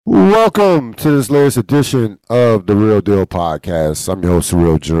Welcome to this latest edition of the Real Deal Podcast. I'm your host,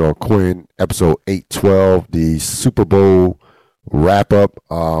 Real General Quinn, episode 812, the Super Bowl wrap up.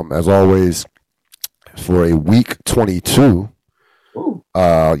 As always, for a week 22.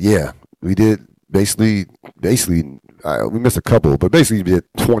 Yeah, we did we missed a couple, but basically we did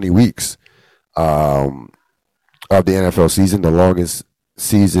 20 weeks of the NFL season, the longest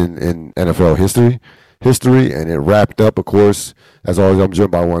season in NFL history, and it wrapped up, of course. As always, I'm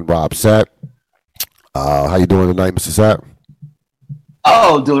joined by one Rob Sapp. How you doing tonight, Mr. Sapp?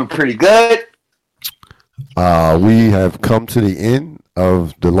 Oh, doing pretty good. We have come to the end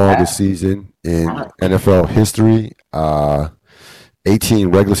of the longest season in NFL history. 18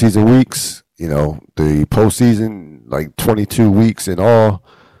 regular season weeks. You know, the postseason, like 22 weeks in all.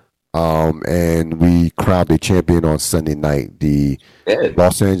 And we crowned a champion on Sunday night, the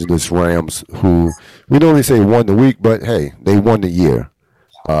Los Angeles Rams, who we normally say won the week, but hey, they won the year.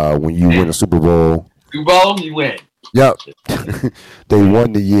 When you win a Super Bowl, you win. Yep. They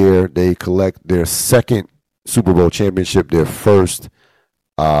won the year. They collect their second Super Bowl championship, their first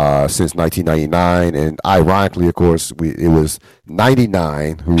since 1999. And ironically, of course, it was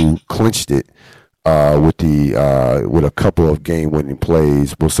 99 who clinched it with a couple of game-winning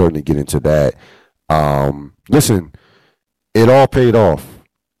plays. We'll certainly get into that. Listen, it all paid off.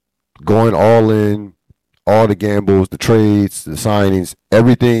 Going all in, all the gambles, the trades, the signings,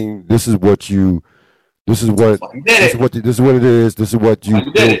 everything. This is what it is. This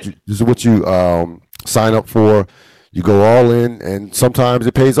is what you sign up for. You go all in, and sometimes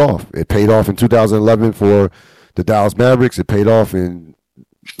it pays off. It paid off in 2011 for the Dallas Mavericks. It paid off in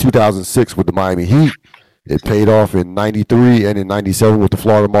 2006 with the Miami Heat. It paid off in 93 and in 97 with the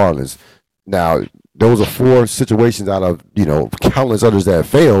Florida Marlins. Now, those are four situations out of, countless others that have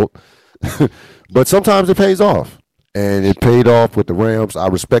failed. But sometimes it pays off. And it paid off with the Rams. I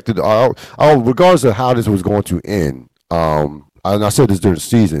respected, regardless of how this was going to end, and I said this during the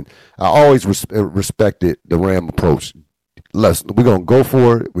season, I always respected the Ram approach. We're going to go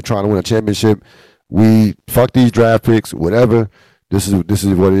for it. We're trying to win a championship. We fuck these draft picks, whatever. This is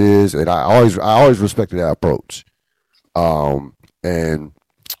what it is, and I always respected that approach. And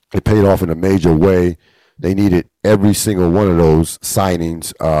it paid off in a major way. They needed every single one of those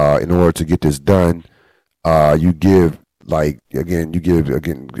signings in order to get this done. It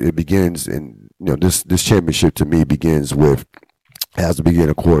begins, and this championship to me has to begin,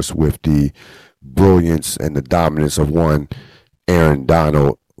 of course, with the brilliance and the dominance of one Aaron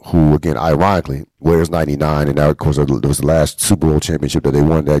Donald, who, again, ironically, wears 99, and that, of course, was the last Super Bowl championship that they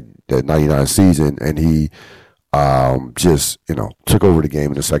won that 99 season, and he just, took over the game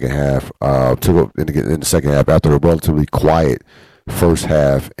in the second half, in the second half after a relatively quiet first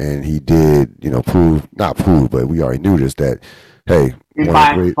half, and he did, but we already knew this, that, hey.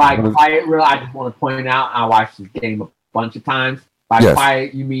 Quiet, real, I just want to point out, I watched this game a bunch of times. By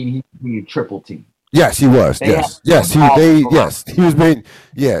quiet, you mean he a triple team. Yes, he was. He was being.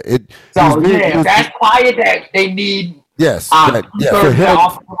 Yeah, that's quiet that they need. Yes, for him.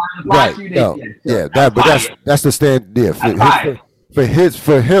 Right. That's the stand. Yeah, for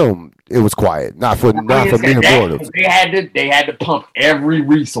him, it was quiet. Not for me and Bortles. They had to pump every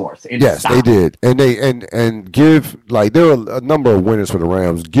resource. Yes, they did, and give, like, there were a number of winners for the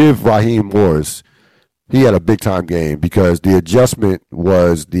Rams. Give Raheem Morris. He had a big time game because the adjustment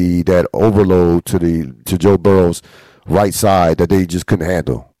was that overload to Joe Burrow's right side that they just couldn't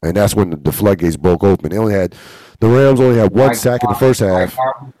handle, and that's when the floodgates broke open. The Rams only had 1 sack in the first half.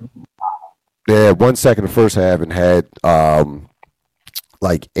 They had 1 sack in the first half and had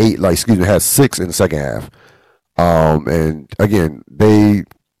had 6 in the second half. And again, the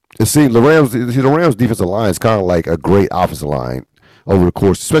Rams defensive line is kind of like a great offensive line over the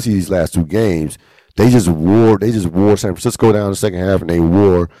course, especially these last two games. They just wore San Francisco down in the second half, and they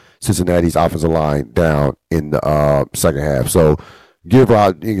wore Cincinnati's offensive line down in the second half. So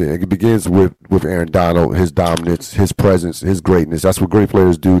it begins with Aaron Donald, his dominance, his presence, his greatness. That's what great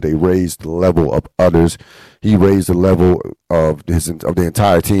players do. They raise the level of others. He raised the level of the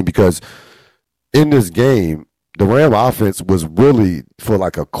entire team, because in this game, the Ram offense was really, for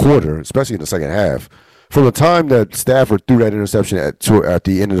like a quarter, especially in the second half, from the time that Stafford threw that interception at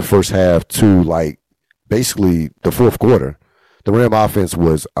the end of the first half to, like, basically the fourth quarter, the Ram offense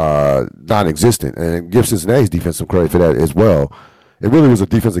was non-existent. And give Cincinnati's defense some credit for that as well. It really was a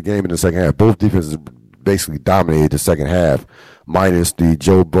defensive game in the second half. Both defenses basically dominated the second half, minus the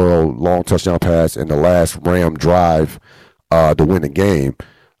Joe Burrow long touchdown pass and the last Ram drive to win the game.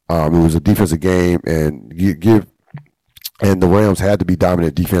 It was a defensive game, and you give And the Rams had to be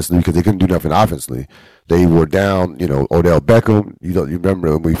dominant defensively because they couldn't do nothing offensively. They were down, Odell Beckham. You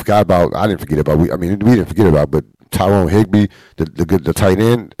remember we forgot about. I didn't forget about. We didn't forget about. But Tyrone Higbee, the tight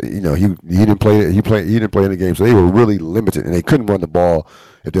end, he didn't play. He didn't play in the game, so they were really limited, and they couldn't run the ball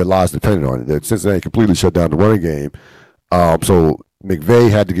if their lives depended on it. Cincinnati completely shut down the running game. So McVay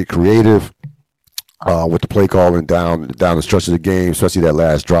had to get creative with the play calling down the stretch of the game, especially that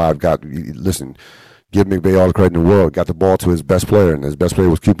last drive. Give McVay all the credit in the world. Got the ball to his best player, and his best player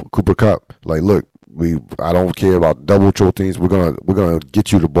was Cooper Kupp. Like, look, I don't care about double triple teams. We're gonna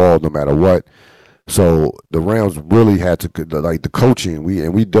get you the ball no matter what. So the Rams really had to the coaching.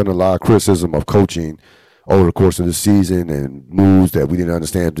 We've done a lot of criticism of coaching over the course of the season and moves that we didn't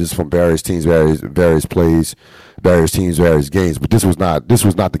understand just from various teams, various plays, various teams, various games. But this was not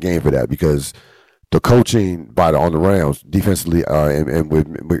the game for that because the coaching on the Rams defensively and with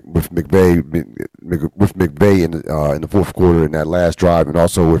McVay in the fourth quarter in that last drive, and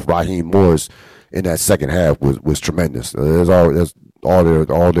also with Raheem Morris in that second half was tremendous. That's all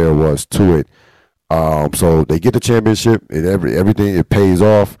there was to it. So they get the championship. Everything it pays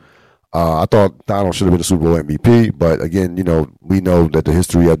off. I thought Donald should have been the Super Bowl MVP, but again, we know that the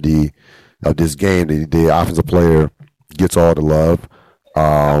history of this game, the offensive player gets all the love.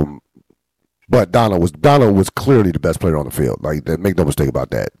 But Donald was clearly the best player on the field. Like, make no mistake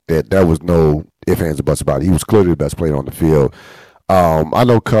about that. There was no ifs, ands, or buts about it. He was clearly the best player on the field. I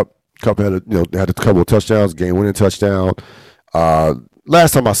know Kupp had a couple of touchdowns, game-winning touchdown.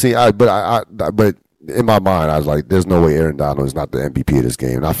 Last time I seen, but in my mind, I was like, "There's no way Aaron Donald is not the MVP of this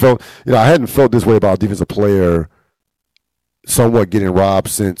game." And I felt, I hadn't felt this way about a defensive player somewhat getting robbed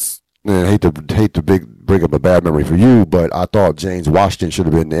since. And I hate to bring up a bad memory for you, but I thought James Washington should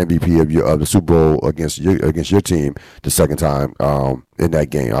have been the MVP of the Super Bowl against your team the second time in that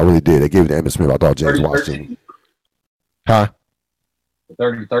game. I really did. They gave it to Emmitt Smith. I thought James Washington. Huh? The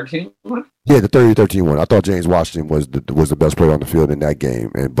 30-13 one? Yeah, the 30-13 one. I thought James Washington was the best player on the field in that game,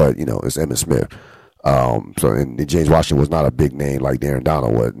 but it's Emmitt Smith. And James Washington was not a big name like Aaron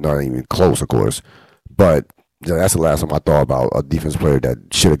Donald was, not even close, of course, but. That's the last time I thought about a defense player that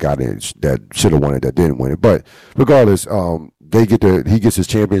should have got in, that should have won it, that didn't win it. But regardless, he gets his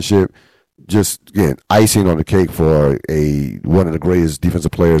championship. Just again, icing on the cake for one of the greatest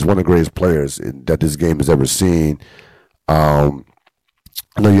defensive players, one of the greatest players that this game has ever seen. I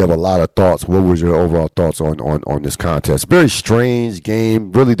know you have a lot of thoughts. What was your overall thoughts on this contest? Very strange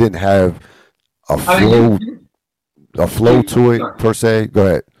game. Really didn't have a flow to it per se. Go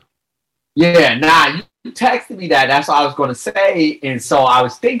ahead. Yeah, you texted me that. That's what I was going to say. And so I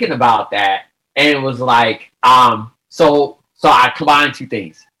was thinking about that. And it was like, so I combined two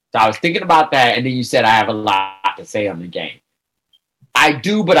things. So I was thinking about that. And then you said I have a lot to say on the game. I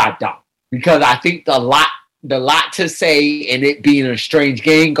do, but I don't. Because I think the lot to say and it being a strange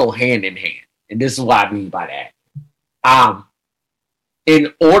game go hand in hand. And this is what I mean by that.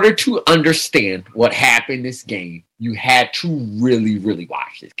 In order to understand what happened in this game, you had to really, really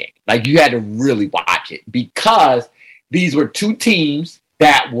watch this game. Like, you had to really watch it because these were two teams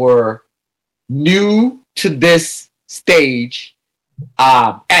that were new to this stage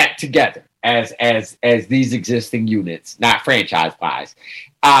together as these existing units, not franchise-wise,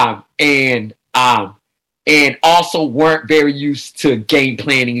 and also weren't very used to game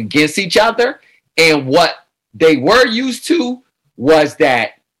planning against each other. And what they were used to was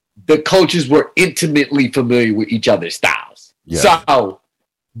that the coaches were intimately familiar with each other's styles. Yeah. So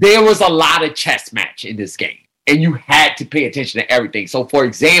there was a lot of chess match in this game, and you had to pay attention to everything. So, for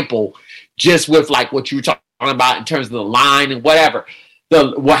example, just with like what you were talking about in terms of the line and whatever,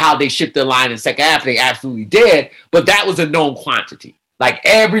 how they shipped the line in the second half, they absolutely did. But that was a known quantity. Like,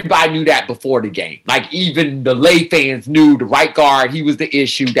 everybody knew that before the game. Like, even the lay fans knew the right guard, he was the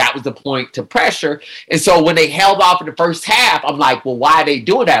issue. That was the point to pressure. And so when they held off in the first half, I'm like, well, why are they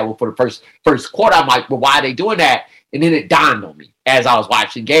doing that? Well, for the first quarter, I'm like, well, why are they doing that? And then it dawned on me as I was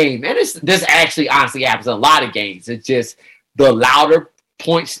watching the game. And this actually honestly happens in a lot of games. It's just the louder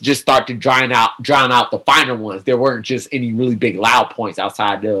points just start to drown out the finer ones. There weren't just any really big loud points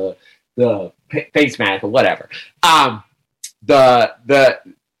outside the face mask or whatever. The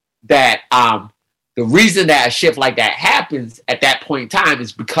reason that a shift like that happens at that point in time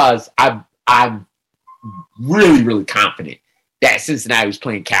is because I'm really, really confident that Cincinnati was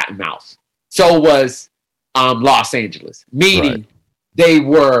playing cat and mouse. So was Los Angeles, meaning they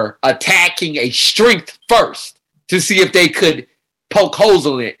were attacking a strength first to see if they could poke holes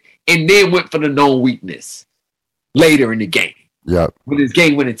in it, and then went for the known weakness later in the game. Yeah, when it's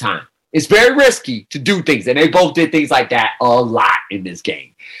game winning time. It's very risky to do things, and they both did things like that a lot in this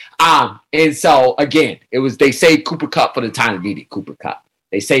game. And so again, they saved Cooper Kupp for the time it needed Cooper Kupp.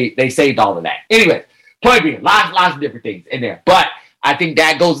 They saved all of that. Anyway, point being, lots of different things in there. But I think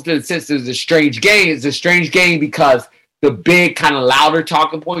that goes into the sense it's a strange game. It's a strange game because the big kind of louder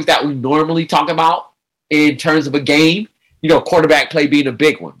talking points that we normally talk about in terms of a game, quarterback play being a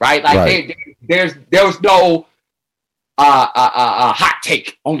big one, right? Like right. There was no hot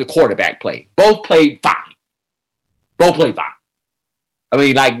take on the quarterback play. Both played fine. I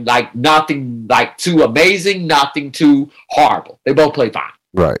mean, like nothing like too amazing, nothing too horrible. They both played fine.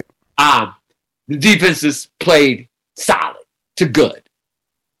 Right. The defenses played solid to good.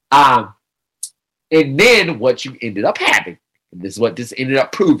 And then what you ended up having, and this is what this ended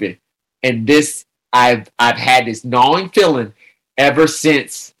up proving, and this I've had this gnawing feeling ever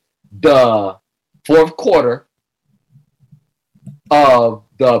since the fourth quarter of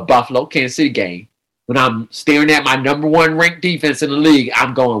the Buffalo Kansas City game. When I'm staring at my number one ranked defense in the league,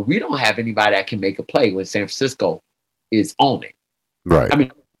 I'm going, we don't have anybody that can make a play when San Francisco is on it. Right. I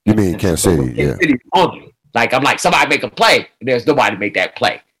mean, you mean Kansas City? Kansas City on it. Like, I'm like, somebody make a play, and there's nobody to make that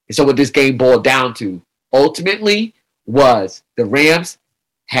play. And so what this game boiled down to ultimately was the Rams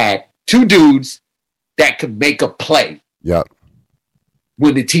had two dudes that could make a play. Yep.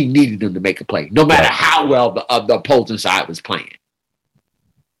 When the team needed them to make a play, no matter how well the opposing side was playing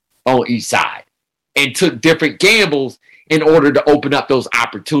on each side, and took different gambles in order to open up those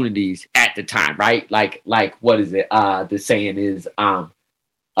opportunities at the time, right? Like what is it? The saying is, I'm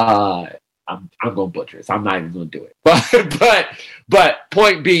gonna butcher it, so I'm not even gonna do it. But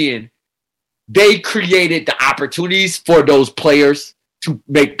point being, they created the opportunities for those players to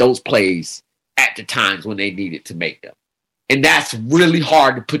make those plays at the times when they needed to make them. And that's really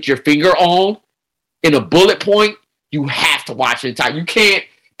hard to put your finger on in a bullet point. You have to watch the time. You can't.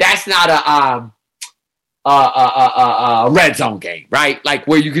 That's not a red zone game, right? Like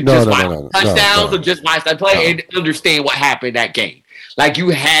where you can just watch touchdowns or just watch that play and understand what happened in that game. Like you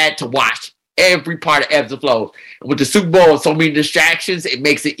had to watch every part of ebbs and flows. And with the Super Bowl and so many distractions, it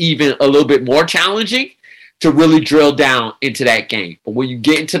makes it even a little bit more challenging to really drill down into that game. But when you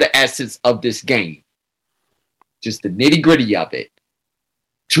get into the essence of this game, just the nitty-gritty of it,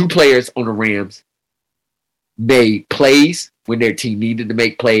 two players on the Rams made plays when their team needed to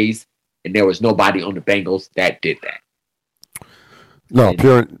make plays, and there was nobody on the Bengals that did that. No,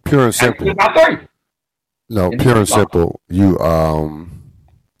 and pure and simple. No, pure and simple. You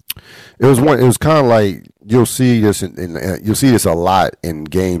it was kind of like you'll see this you'll see this a lot in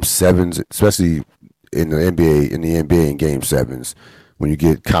game sevens, especially in the NBA in game sevens. When you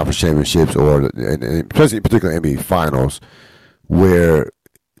get conference championships or and especially particularly NBA finals, where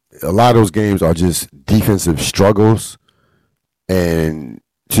a lot of those games are just defensive struggles, and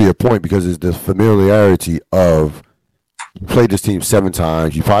to your point, because it's the familiarity of you played this team 7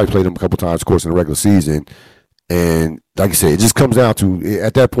 times, you probably played them a couple times, of course, in the regular season, and like I said, it just comes down to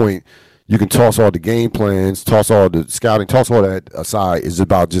at that point you can toss all the game plans, toss all the scouting, toss all that aside. It's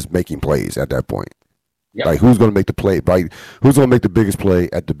about just making plays at that point. Yep. Like who's going to make the play? Right? Who's going to make the biggest play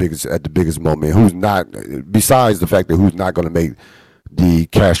at the biggest moment? Who's not? Besides the fact that who's not going to make the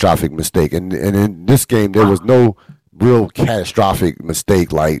catastrophic mistake? And in this game, there was no real catastrophic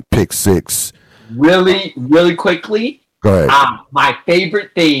mistake like pick six. Really, really quickly. Go ahead. My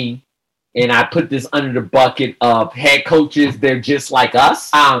favorite thing, and I put this under the bucket of head coaches. They're just like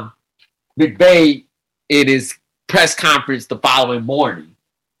us. McVay in his press conference the following morning.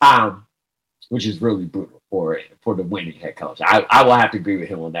 Which is really brutal for the winning head coach. I will have to agree with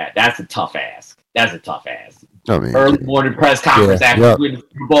him on that. That's a tough ask. I mean, early morning press conference after winning the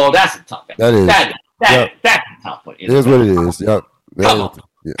Super Bowl. That's a tough ask. That is. That's a tough one. It is what it is. Yep. Come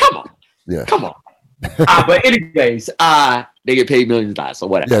on. Yeah. Come on. But anyways, they get paid millions of dollars, so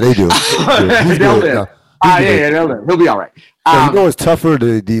whatever. Yeah, they do. They'll live. They'll live. He'll be all right. It's tougher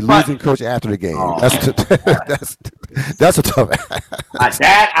the losing coach after the game. That's a tough.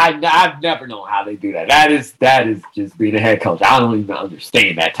 I've never known how they do that. That is just being a head coach. I don't even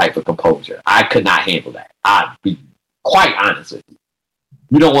understand that type of composure. I could not handle that. I'd be quite honest with you.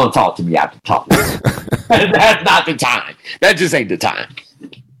 You don't want to talk to me after talking. That's not the time. That just ain't the time.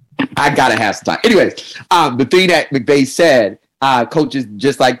 I gotta have some time. Anyways, the thing that McVay said, coaches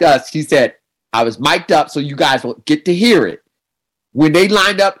just like us, he said, I was mic'd up so you guys will get to hear it. When they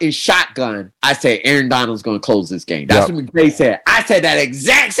lined up in shotgun, I said Aaron Donald's going to close this game. That's what McVay said. I said that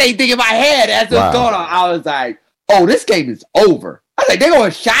exact same thing in my head as it was going on. I was like, oh, this game is over. I was like, they're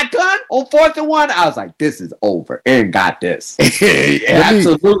going shotgun on 4th and 1? I was like, this is over. Aaron got this.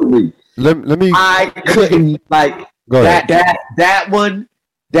 Absolutely. Let me. I couldn't, like, that one,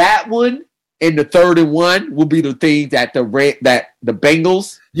 in the 3rd and 1 will be the things that the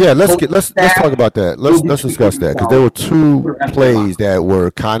Bengals. Yeah, let's talk about that. Let's discuss that because there were 2 plays that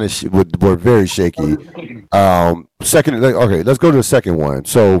were kind of were very shaky. Okay, let's go to the second one.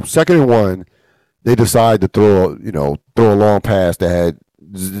 So 2nd and 1, they decide to throw a long pass that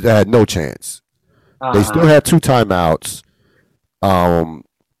had no chance. They still had 2 timeouts. To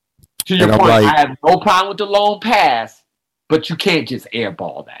your point, I have no problem with the long pass, but you can't just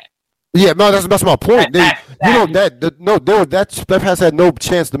airball that. Yeah, no, that's my point. That pass had no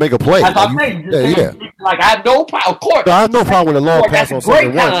chance to make a play. That's what I'm saying. Like I have no problem. Of course, I have no problem with a long pass on 2nd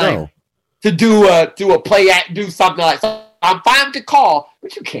and 1. No, to do a play do something like so. I'm fine with the call,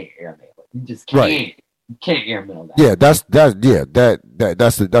 but you can't airmail it. You just can't. Right. You can't airmail that. Yeah, that's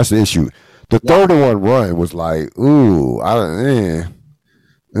the issue. The 3rd and 1 run was like, ooh, I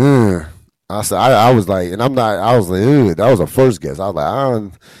was like, and I'm not. I was like, that was a first guess. I was like, I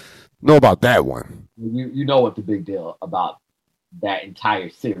don't know about that one. You know what the big deal about that entire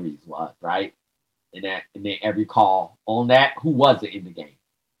series was, right? And then every call on that, who was it in the game?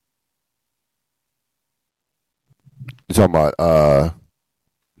 You talking about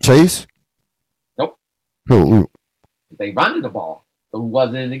Chase? Nope. Who? They running the ball, so who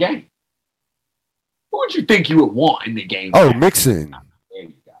wasn't in the game? Who would you think you would want in the game? Oh, Mixon. There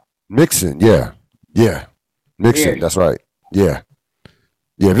you go. Mixon, yeah. Mixon, that's right. Yeah.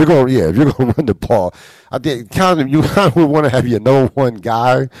 If you're gonna run the ball, I think you kind of would want to have your number 1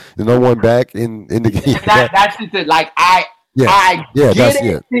 guy, the number 1 back in the game. That's just it. Like I get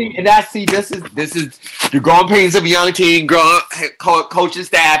it. And this is the growing pains of a young team, coaching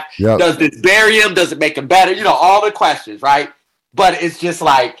staff. Yep. Does this bury him? Does it make him better? All the questions, right? But it's just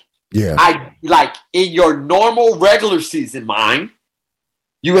like, I like in your normal regular season mind,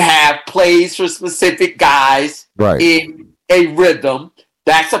 you have plays for specific guys in a rhythm.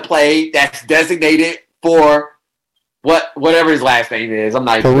 That's a play that's designated for whatever his last name is. I'm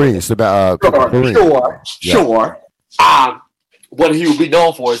not Perine. Sure. What he would be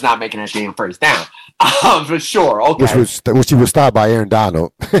known for is not making that damn first down. For sure. Okay. Which he was stopped by Aaron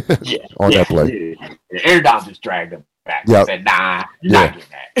Donald on that play. Yeah. Aaron Donald just dragged him back. He said, "Nah, you're not doing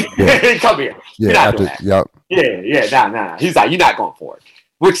that. Come here. You're not doing that." Yep. Yeah. Nah. He's like, "You're not going for it."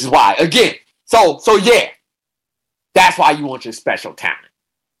 Which is why, again, so yeah, that's why you want your special talent.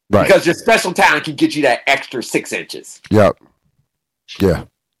 Right. Because your special talent can get you that extra 6 inches. Yep. Yeah.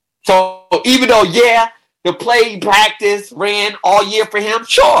 So even though, the play practice ran all year for him,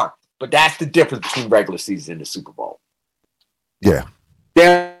 sure. But that's the difference between regular season and the Super Bowl. Yeah.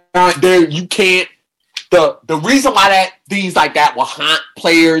 You can't. The reason why that things like that will haunt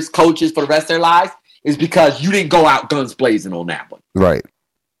players, coaches for the rest of their lives is because you didn't go out guns blazing on that one. Right.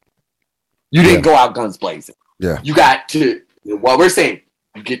 You didn't go out guns blazing. Yeah. You got to, what we're saying,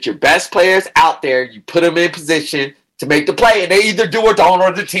 you get your best players out there, you put them in position to make the play, and they either do or don't,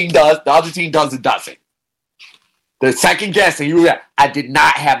 or the team does. The other team does or doesn't. The second guessing, I did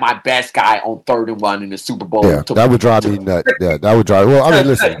not have my best guy on 3rd and 1 in the Super Bowl. Yeah, that would drive me nuts. Yeah, that would drive. Well, I mean,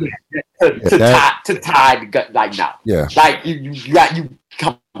 listen. To tie the gut, like no. Yeah. Like you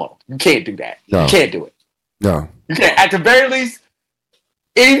come on. You can't do that. No. You can't do it. No. You can't. At the very least,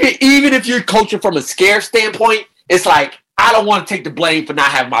 even if you're coaching from a scare standpoint, it's like I don't want to take the blame for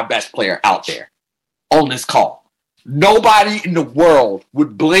not having my best player out there on this call. Nobody in the world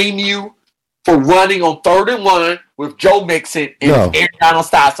would blame you for running on 3rd and 1 with Joe Mixon and Aaron Donald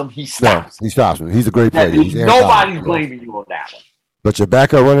stops him. He stops. No, he stops him. He's a great player. Nobody's blaming you on that one. But your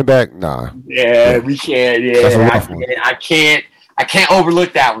backup running back, nah. Yeah, we can't. Yeah, that's a rough one. I can't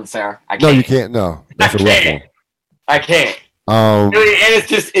overlook that one, sir. I can't. No, you can't. No, that's a rough one. I can't. And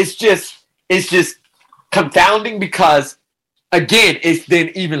it's just confounding because, again, it's then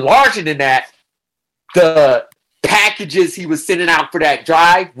even larger than that. The packages he was sending out for that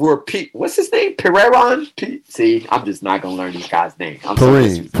drive were what's his name? Pereira? See, I'm just not gonna learn this guy's name.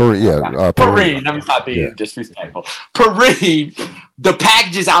 Perine. I'm not being disrespectful. Perine. The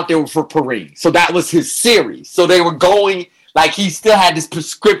packages out there were for Perine, so that was his series. So they were going like he still had this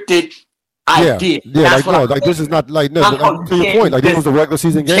prescripted idea. Yeah, this is not like to your point. Like this was a regular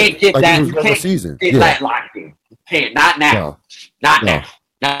season game. Can't get like that. This was regular season. Get that locked in. You can't. Not now. Not now.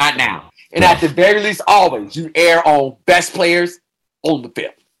 And at the very least, always you err on best players on the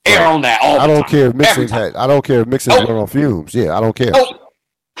field. Err on that all the time. I don't care if Mixon's running on fumes. Yeah, I don't care.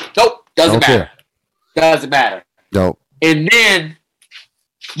 Nope. Doesn't matter. Doesn't matter. No. And then,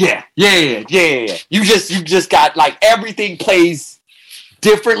 yeah. You just got like everything plays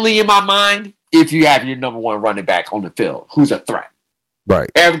differently in my mind if you have your number 1 running back on the field who's a threat.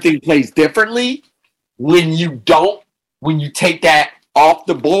 Right. Everything plays differently when you take that off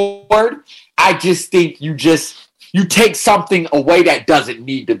the board. I just think you take something away that doesn't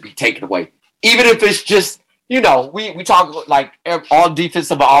need to be taken away. Even if it's just, we talk like all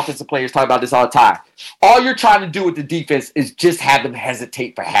defensive and offensive players talk about this all the time. All you're trying to do with the defense is just have them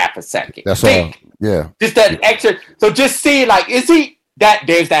hesitate for half a second. That's all. Yeah. Just that extra. So just see, like, is he that?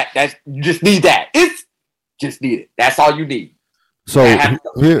 There's that. That's you just need that. It's just need it. That's all you need. So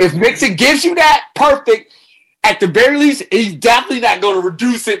if Mixon gives you that, perfect. At the very least, he's definitely not going to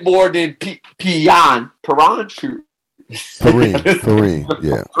reduce it more than Perine. Yeah.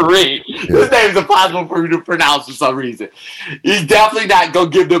 Perine. His name's impossible for me to pronounce for some reason. He's definitely not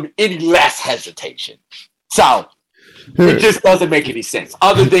going to give them any less hesitation. So it just doesn't make any sense.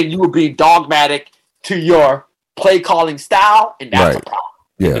 Other than you were being dogmatic to your play calling style, and that's a problem.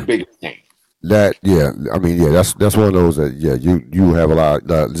 Yeah. The biggest thing. That's one of those that you have a lot.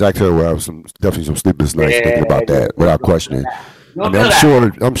 Zach Taylor will have definitely some sleepless nights thinking about that without questioning.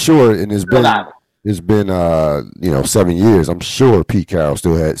 I'm sure, and it's been 7 years. I'm sure Pete Carroll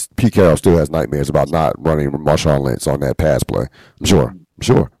still has nightmares about not running Marshawn Lynch on that pass play. I'm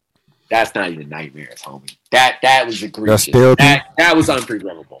sure. That's not even nightmares, homie. That was egregious. That was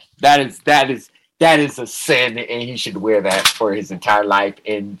unforgivable. That is a sin, and he should wear that for his entire life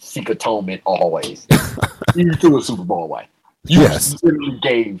and seek atonement always. You threw a Super Bowl away. You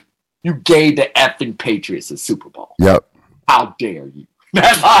gave the effing Patriots a Super Bowl. Yep. How dare you?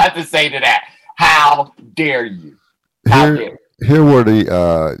 That's all I have to say to that. How dare you? Here were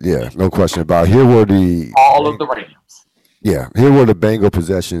the no question about it. Here were the all of the Rams. Yeah, here were the Bengal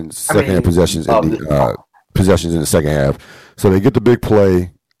possessions, second-half possessions in the possessions in the second half. So they get the big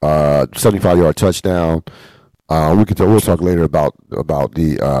play. 75-yard touchdown. We'll talk later about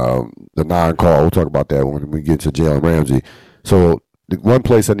the non-call. We'll talk about that when we get to Jalen Ramsey. So one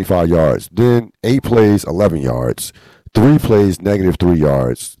play 75 yards, then 8 plays 11 yards, 3 plays -3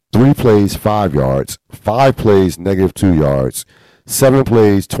 yards, 3 plays 5 yards, 5 plays -2 yards, 7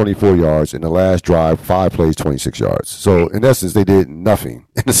 plays 24 yards, and the last drive 5 plays 26 yards. So in essence, they did nothing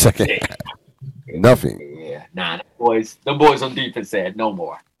in the second half. Nothing. Yeah, the boys on defense said no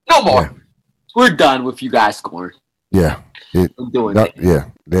more. No more. Yeah. We're done with you guys scoring. Yeah. I'm doing it. Yeah.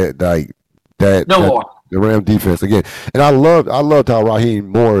 That more. The Ram defense again. And I loved how Raheem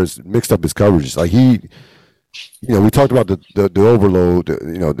Morris mixed up his coverages. Like we talked about the overload,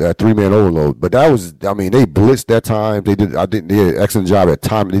 that 3-man overload. But that was, they blitzed that time. They did an excellent job at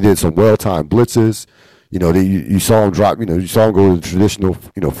time. They did some well-timed blitzes. You saw him drop. You saw him go to the traditional,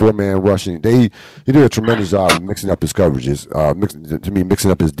 4-man rushing. They did a tremendous job of mixing up his coverages,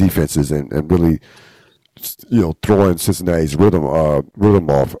 mixing up his defenses, and really, throwing Cincinnati's rhythm off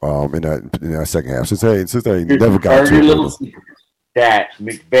in that second half. Cincinnati never got to it. That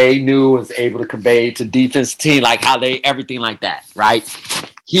McVay knew was able to convey to defense team, like how everything like that, right?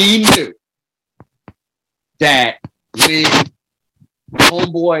 He knew that when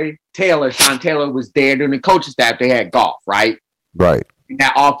homeboy Sean Taylor was there during the coaching staff, they had Goff, right? Right. And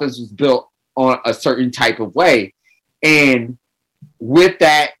that offense was built on a certain type of way. And with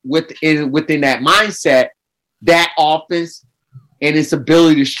that, within that mindset, that offense and its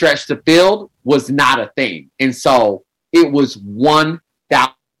ability to stretch the field was not a thing. And so it was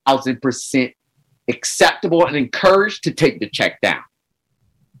 1,000% acceptable and encouraged to take the check down.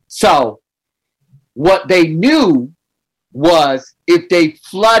 So what they knew was if they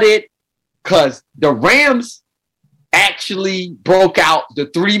flooded, because the Rams actually broke out the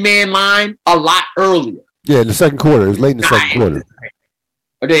 3-man line a lot earlier. Yeah, in the second quarter. It was late in the second quarter.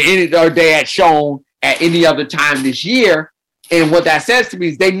 Or they had shown at any other time this year. And what that says to me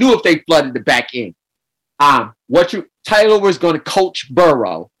is they knew if they flooded the back end. Taylor was going to coach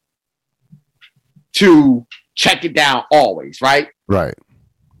Burrow to check it down always, right? Right.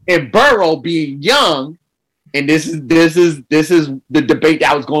 And Burrow being young, and this is the debate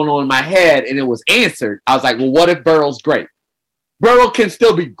that was going on in my head, and it was answered. I was like, well, what if Burrow's great? Burrow can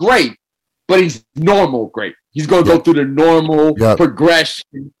still be great, but he's normal great. He's going to go through the normal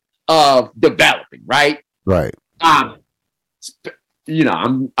progression of developing, right? Right. I'm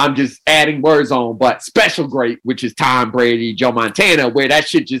just adding words on, but special great, which is Tom Brady, Joe Montana, where that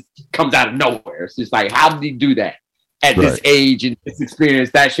shit just comes out of nowhere. It's just like, how did he do that at this age and this experience?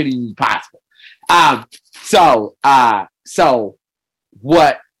 That shouldn't even be possible. So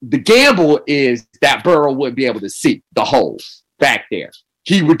what the gamble is that Burrow wouldn't be able to see the holes back there.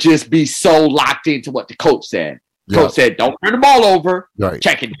 He would just be so locked into what the coach said. Coach said, don't turn the ball over,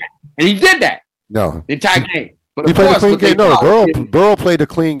 check it down. And he did that. No. The entire game. But he played a clean game. No, Burrow played a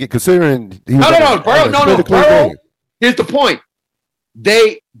clean game considering he was Burrow. Here's the point.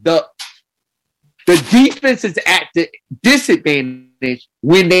 The defense is at the disadvantage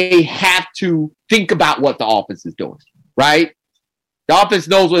when they have to think about what the offense is doing, right? The offense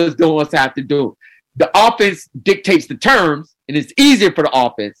knows what it's doing, what's have to do. The offense dictates the terms, and it's easier for the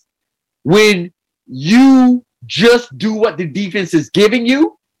offense when you just do what the defense is giving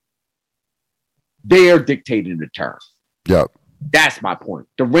you. They are dictating the terms. Yep. That's my point.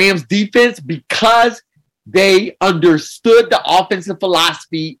 The Rams defense, because they understood the offensive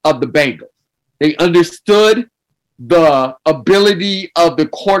philosophy of the Bengals. They understood the ability of the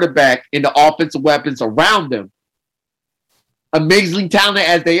quarterback and the offensive weapons around them. Amazingly talented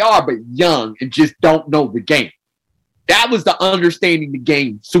as they are, but young and just don't know the game. That was the understanding the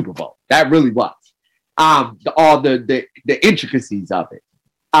game Super Bowl. That really was. All the intricacies of it.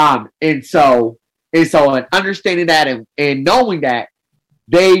 And so in understanding that and knowing that,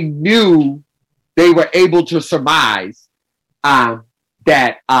 they knew they were able to surmise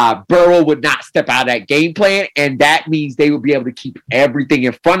that Burrow would not step out of that game plan, and that means they would be able to keep everything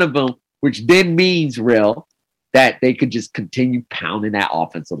in front of them, which then means, that they could just continue pounding that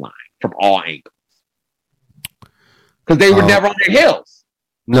offensive line from all angles. Because they were never on their heels.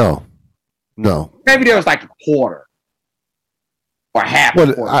 No. Maybe there was like a quarter or half. Well,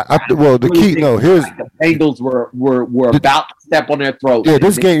 the key. No, here's like the Bengals were about to step on their throat. Yeah,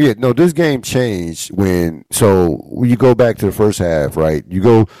 this game changed when you go back to the first half, right? You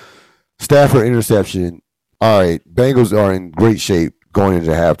go Stafford interception. All right, Bengals are in great shape going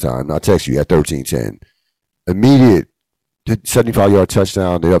into halftime. I'll text you at 13-10. Immediate 75-yard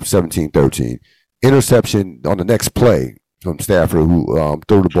touchdown. They're up 17-13. Interception on the next play from Stafford, who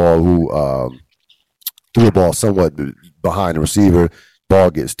threw the ball somewhat behind the receiver. Ball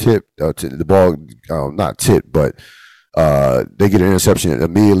gets tipped. The ball not tipped, but they get an interception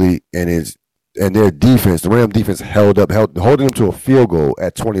immediately, and their defense, the Rams defense, holding them to a field goal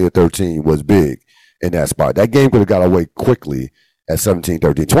at 20-13 was big in that spot. That game could have got away quickly at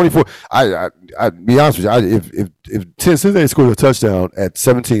 17-13. 24. I be honest with you, if Cincinnati scored a touchdown at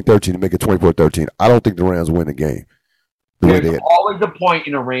 17-13 to make it 24-13, I don't think the Rams win the game. There's always a point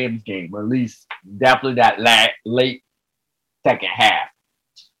in a Rams game, or at least definitely that late second half.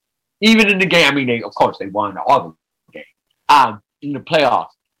 Even in the game, I mean, of course they won the other game. In the playoffs,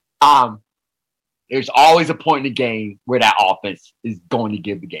 there's always a point in the game where that offense is going to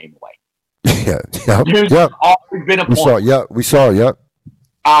give the game away. There's always been a point. We saw it.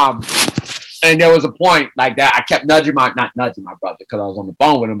 And there was a point like that. I kept not nudging my brother because I was on the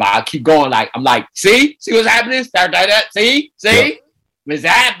phone with him, but I keep going I'm like, see what's happening? See, it's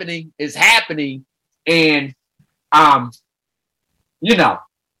happening. And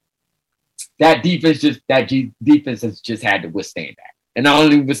that defense has just had to withstand that. And not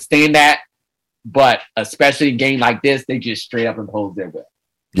only withstand that, but especially in a game like this, they just straight up imposed their will.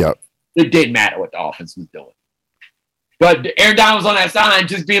 Yep. It didn't matter what the offense was doing. But Aaron Donald was on that sign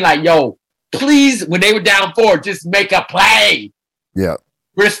just being like, yo, please, when they were down 4, just make a play. Yeah.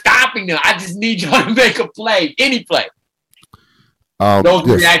 We're stopping them. I just need y'all to make a play. Any play. Those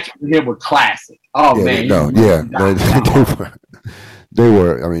reactions to him were classic. Oh, man. They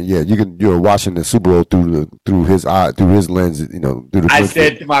were. I mean, you were watching the Super Bowl through his eye, through his lens. I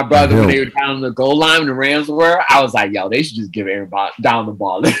said to my brother when they were down on the goal line, when the Rams were, I was like, "Yo, they should just give Aaron down the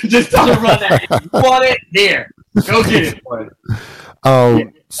ball. Just tell him run that. You want it? Here, go get it."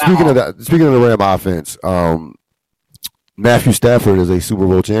 Speaking of the Ram offense, Matthew Stafford is a Super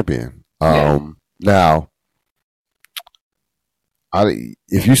Bowl champion. Now,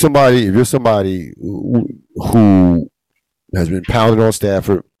 if you're somebody who has been pounding on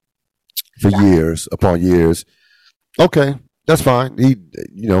Stafford for years upon years, okay, that's fine. He,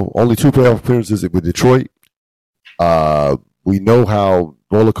 only 2 playoff appearances with Detroit. We know how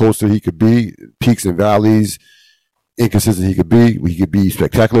roller coaster he could be, peaks and valleys, inconsistent he could be. He could be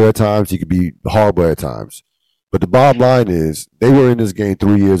spectacular at times. He could be horrible at times. But the bottom line is, they were in this game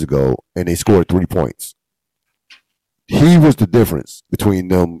 3 years ago, and they scored 3 points. He was the difference between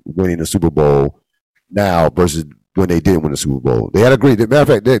them winning the Super Bowl now versus when they didn't win the Super Bowl. They had a great, matter of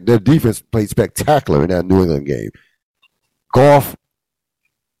fact, their defense played spectacular in that New England game. Goff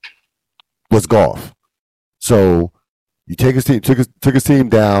was Goff. So you took his team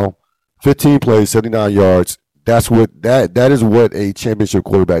down, 15 plays, 79 yards. That is what a championship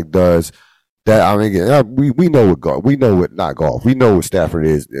quarterback does. We know what Goff. We know what not Goff. We know what Stafford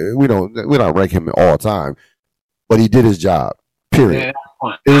is. We don't rank him all the time, but he did his job. Period.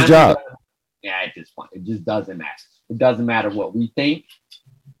 His job. Yeah, at this point, it just doesn't matter. It doesn't matter what we think.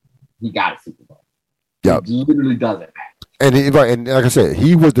 He got a Super Bowl. Yeah, it literally doesn't matter. And like I said,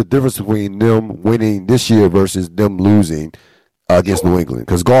 he was the difference between them winning this year versus them losing against New England,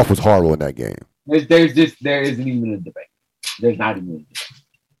 because Goff was horrible in that game. There isn't even a debate. There's not even a debate.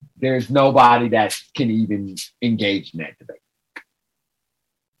 There's nobody that can even engage in that debate.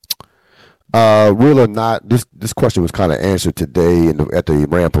 Real or not, this question was kind of answered today at the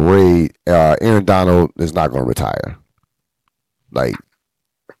Ram Parade. Aaron Donald is not going to retire. Like,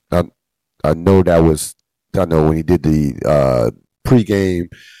 I know that was, I know when he did the pregame,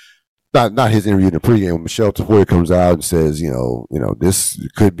 not his interview in the pregame, when Michelle Tafoya comes out and says, this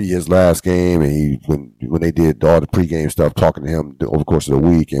could be his last game, and when they did all the pregame stuff, talking to him over the course of the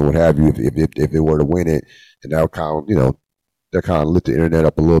week and what have you, if they were to win it, and that kind of, that kind of lit the internet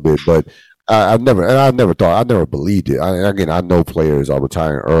up a little bit, but. I never believed it. I know players are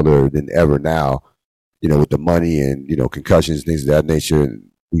retiring earlier than ever now, with the money and, concussions, things of that nature. And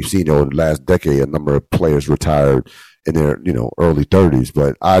we've seen over the last decade a number of players retired in their, early 30s.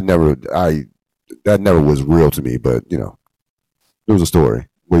 But that never was real to me. But, it was a story.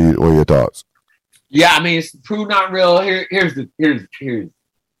 What are your thoughts? Yeah, I mean, it's proved not real. Here's what's here.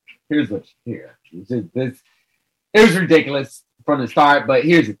 It was ridiculous from the start, but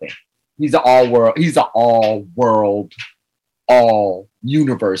here's the thing. He's an all-world,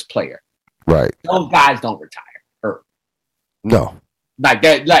 all-universe player. Right. Those guys don't retire early. No. Like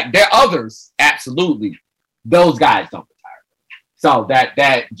that. Like there are others, absolutely. Those guys don't retire. So that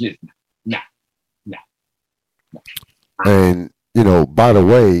just no. And by the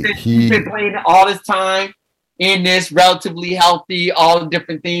way, he's been playing all this time in this relatively healthy, all the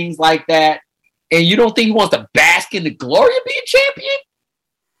different things like that. And you don't think he wants to bask in the glory of being champion?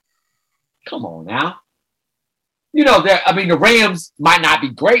 Come on now. The Rams might not be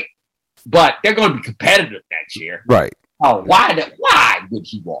great, but they're going to be competitive next year. Right. Oh, why would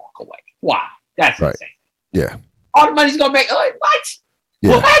he walk away? Why? That's right. Insane. Yeah. All the money's going to make. What?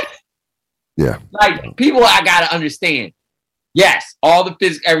 Yeah. What? Yeah. Like, people, I got to understand. Yes, all the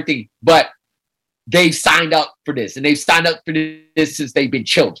physics, everything, but they've signed up for this, and they've signed up for this since they've been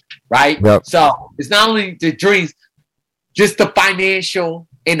children, right? Yep. So it's not only the dreams, just the financial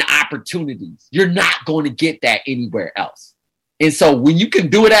and the opportunities. You're not going to get that anywhere else. And so when you can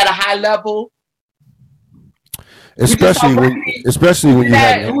do it at a high level, especially when you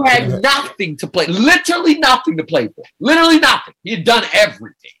had nothing to play, literally nothing to play for, literally nothing. He had done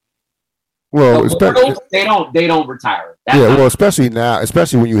everything. Well, they don't retire. Especially now,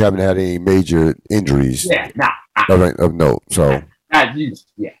 especially when you haven't had any major injuries. Yeah, of note. So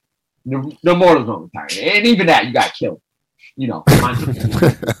no mortals don't retire, and even that you got killed.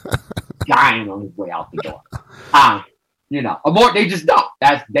 Dying on his way out the door. They just don't.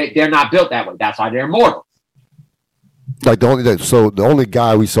 They're not built that way. That's why they're immortal. Like the only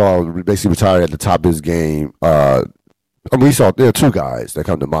guy we saw basically retire at the top of his game. There are two guys that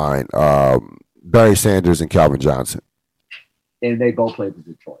come to mind: Barry Sanders and Calvin Johnson. And they both played for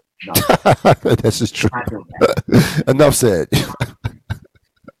Detroit. No. That's just true. Enough said.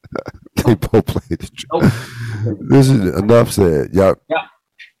 They both played Detroit. Nope. This is enough said. Yep.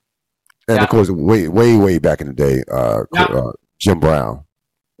 And of course, way back in the day, Jim Brown.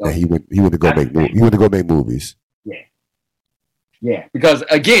 And he went to go make movies. Yeah. Because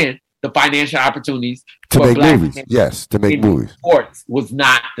again, the financial opportunities to make movies. Yes, to make movies. Sports was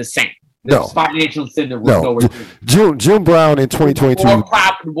not the same. No. Financial incentive was nowhere. Jim Brown in 2022. More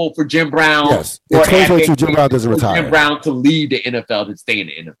profitable for Jim Brown. Yes. In 2022, Jim Brown doesn't retire. Jim Brown to leave the NFL than stay in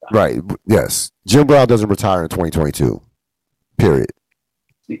the NFL. Right. Yes. Jim Brown doesn't retire in 2022. Period.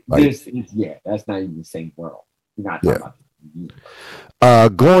 That's not even the same world. You're not talking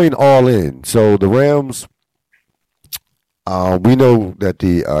about going all in. So the Rams, we know that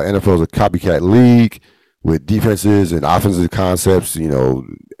the NFL is a copycat league with defenses and offensive concepts.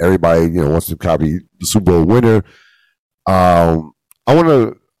 Everybody wants to copy the Super Bowl winner. I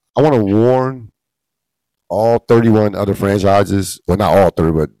want to warn all 31 other franchises. Well, not all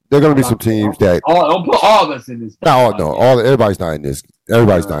 30, but there are going to be some teams that don't put all of us in this. Everybody's not in this.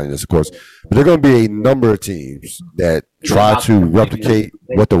 Everybody's not in this, of course. But there are going to be a number of teams that try to replicate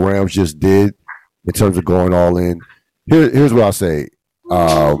what the Rams just did in terms of going all in. Here's what I'll say.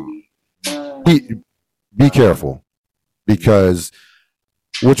 Be careful, because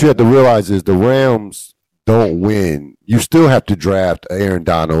what you have to realize is the Rams don't win. You still have to draft Aaron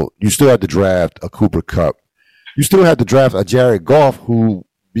Donald. You still have to draft a Cooper Kupp. You still have to draft a Jared Goff, who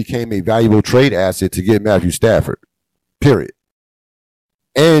became a valuable trade asset to get Matthew Stafford. Period.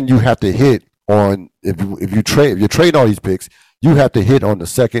 And you have to hit on if you trade all these picks, you have to hit on the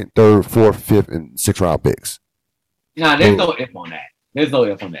second, third, fourth, fifth, and sixth round picks. No, there's no if on that. There's no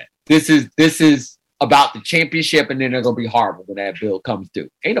if on that. This is about the championship, and then they're gonna be horrible when that bill comes due.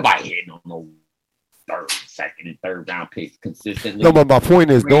 Ain't nobody hitting on no second and third round picks consistently. No, but my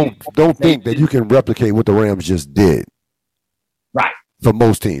point is, don't think that you can replicate what the Rams just did. Right. For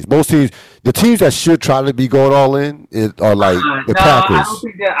most teams, the teams that should try to be going all in are like the Packers. I don't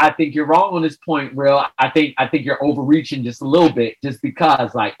think that. I think you're wrong on this point, Real. I think you're overreaching just a little bit, just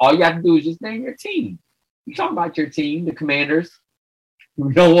because like all you have to do is just name your team. You talking about your team, the Commanders.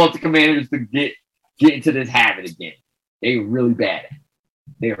 We don't want the Commanders to get into this habit again. They were really bad.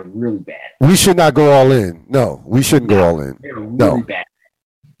 They are really bad. We should not go all in. No, we shouldn't go all in. They were really bad.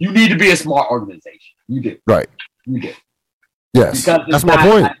 You need to be a smart organization. You do. Right. You do. Yes. Because that's my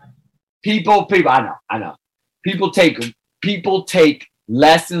point. People. I know. People take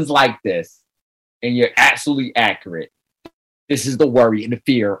lessons like this, and you're absolutely accurate. This is the worry and the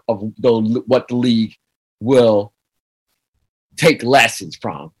fear of what the league will take lessons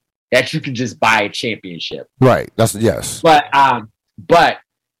from, that you can just buy a championship. Right. That's yes. But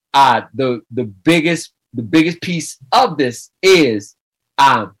the biggest piece of this is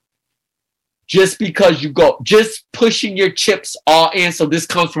just because just pushing your chips all in. So this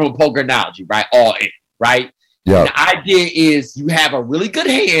comes from a poker analogy, right? All in, right? Yeah. The idea is you have a really good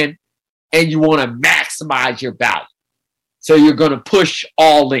hand and you want to maximize your value. So you're going to push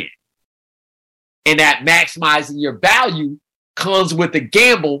all in. And that maximizing your value comes with a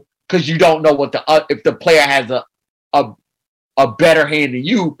gamble, because you don't know what if the player has a better hand than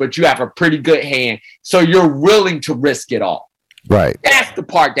you, but you have a pretty good hand. So you're willing to risk it all. Right. That's the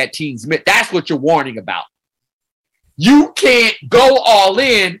part that teams miss. That's what you're warning about. You can't go all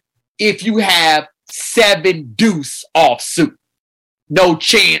in if you have 7 deuce off suit. No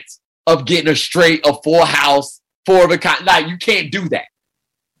chance of getting a full house, 4 of a kind. Like, you can't do that.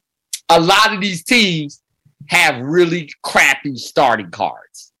 A lot of these teams have really crappy starting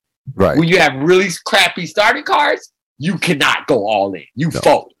cards. Right. When you have really crappy starting cards, you cannot go all in. You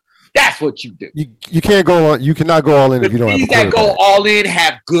fold. That's what you do. You can't go on. You cannot go all in if you don't have a quarterback. The teams that go all in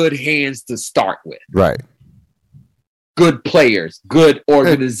have good hands to start with. Right. Good players, good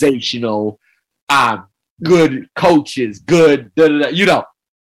organizational, good coaches, good,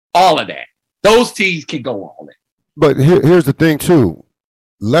 all of that. Those teams can go all in. But here's the thing too.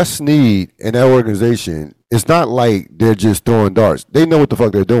 Les Snead and that organization, it's not like they're just throwing darts. They know what the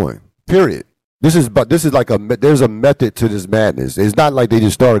fuck they're doing. Period. This is like there's a method to this madness. It's not like they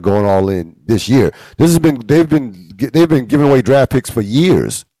just started going all in this year. They've been giving away draft picks for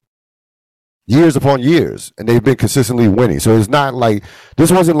years upon years, and they've been consistently winning. So it's not like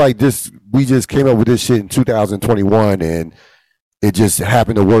this wasn't like this. We just came up with this shit in 2021 and it just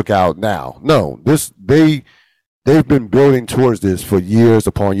happened to work out now. No, they've been building towards this for years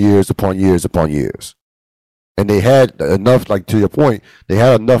upon years upon years upon years. And they had enough, like to your point, they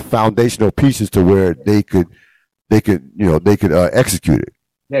had enough foundational pieces to where they could execute it.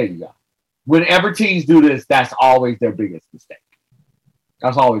 There you go. Whenever teams do this, that's always their biggest mistake.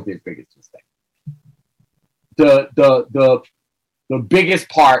 That's always their biggest mistake. The biggest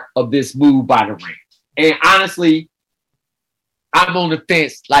part of this move by the Rams, and honestly, I'm on the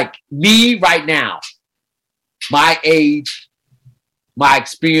fence. Like me right now, my age, my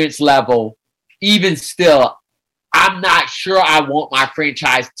experience level, even still, I'm not sure I want my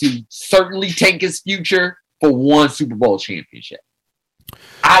franchise to certainly take its future for one Super Bowl championship.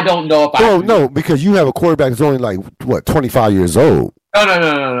 I don't know if No, because you have a quarterback that's only like, 25 years old.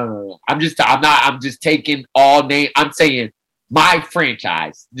 No. I'm just taking all name. I'm saying my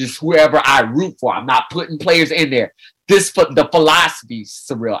franchise, just whoever I root for. I'm not putting players in there. The philosophy,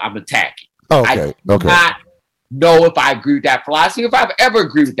 Surreal, I'm attacking. Okay. I do not know if I agree with that philosophy, if I've ever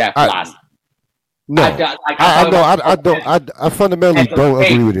agreed with that philosophy. No, I fundamentally don't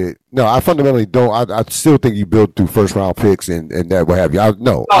agree with it. No, I fundamentally don't. I still think you build through first round picks and that what have you. I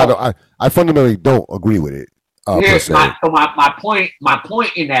fundamentally don't agree with it. My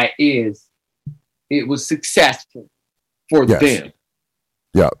point in that is it was successful for them.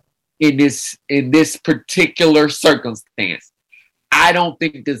 Yeah. In this particular circumstance, I don't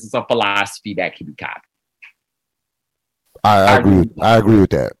think this is a philosophy that can be copied. I agree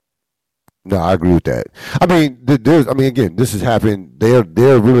with that. No, I agree with that. I mean, again, this has happened. They're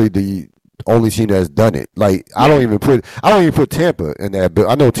really the only team that's done it. Like, I don't even put Tampa in that. But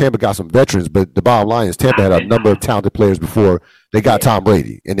I know Tampa got some veterans, but the bottom line is Tampa had a number of talented players before they got Tom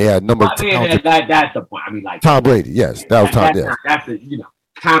Brady, and they had a number of talented. That's the point. I mean, like Tom Brady. Yes, that was Tom. Yes. That's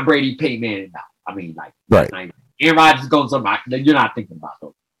Tom Brady, Peyton Manning. I mean, like right. Aaron Rodgers going somewhere. You're not thinking about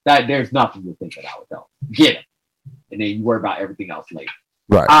those. There's nothing you're thinking about with those. Get him, and then you worry about everything else later.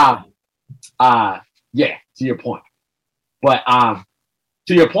 Right. Yeah, to your point. But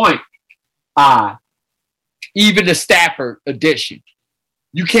to your point, even the Stafford edition,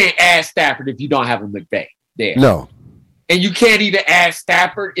 you can't add Stafford if you don't have a McVay there. No. And you can't even add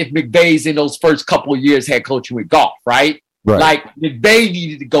Stafford if McVay's in those first couple of years head coaching with Goff, right? Like McVay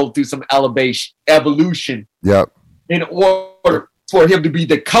needed to go through some evolution in order for him to be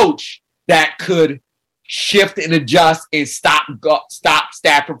the coach that could shift and adjust and stop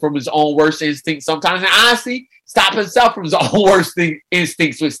Stafford from his own worst instincts sometimes. And honestly, stop himself from his own worst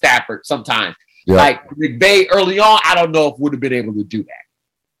instincts with Stafford sometimes. Yep. Like McVay early on, I don't know if would have been able to do that.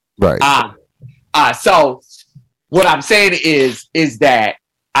 Right. So what I'm saying is that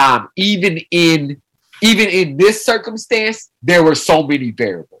even in this circumstance, there were so many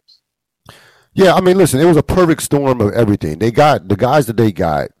variables. Yeah, I mean, listen, it was a perfect storm of everything. They got the guys that they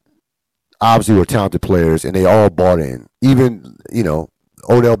got. Obviously, were talented players, and they all bought in. Even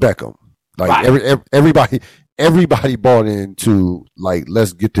Odell Beckham, like everybody bought into like,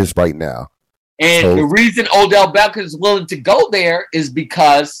 let's get this right now. And the reason Odell Beckham is willing to go there is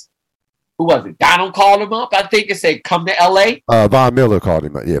because who was it? Donald called him up, I think, and said, "Come to L.A." Von Miller called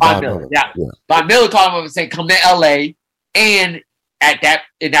him up. Yeah, Von Miller. Yeah. Von Miller called him up and said, "Come to L.A." And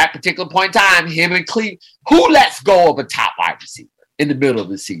in that particular point in time, him and Cleveland, who lets go of a top wide receiver in the middle of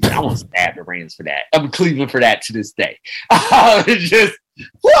the season? I want to stab the Rams for that. I'm Cleveland for that to this day. It's just,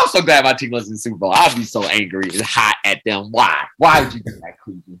 I'm so glad my team was in the Super Bowl. I'd be so angry and hot at them. Why? Why would you do that,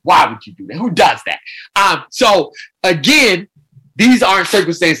 Cleveland? Why would you do that? Who does that? So again, these aren't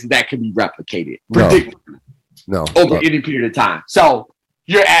circumstances that can be replicated predictably over any period of time. So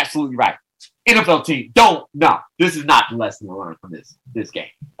you're absolutely right. NFL team, this is not the lesson to learn from this game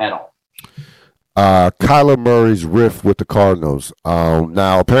at all. Kyler Murray's riff with the Cardinals.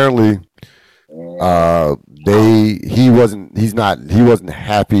 Now apparently, he wasn't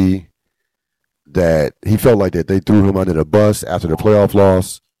happy that he felt like that they threw him under the bus after the playoff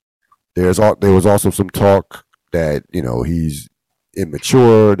loss. There was also some talk that he's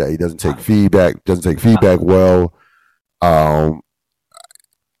immature, that he doesn't take feedback well.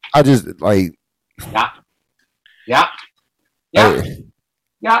 I just like yeah.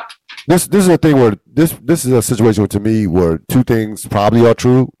 This is a thing where this is a situation to me where two things probably are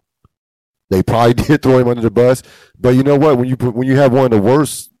true. They probably did throw him under the bus, but you know what? When you have one of the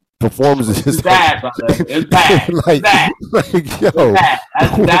worst performances, it's bad, brother. It's bad. Like, yo,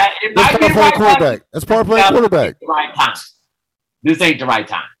 that's bad. That's part of playing quarterback. That's part of playing quarterback. Right time. This ain't the right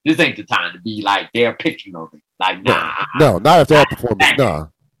time. This ain't the time to be like they're pitching over. Like, nah. No, not after that performance.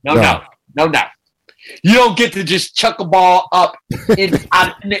 No. You don't get to just chuck a ball up in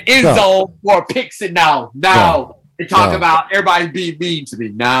the end zone for picks and no. They talk about everybody being mean to me.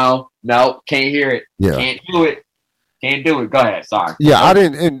 No, can't hear it. Yeah. Can't do it. Go ahead. Sorry. Yeah, I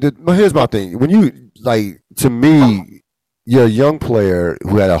didn't. And here's my thing. When you to me, you're a young player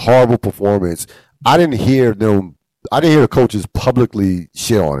who had a horrible performance. I didn't hear the coaches publicly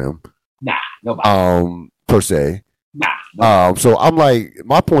shit on him. Nah, nobody. Per se. Nah. So I'm like,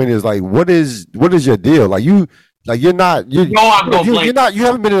 my point is like, what is your deal? Like you haven't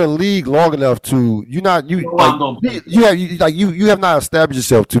been in a league long enough to you have not established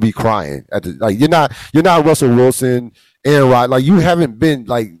yourself to be crying at you're not Russell Wilson, Aaron Rodgers. Like you haven't been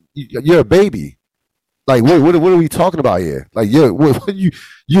you're a baby. Like what are we talking about here? Like you're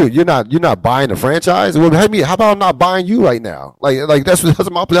not buying the franchise. Well, how about I'm not buying you right now? Like that's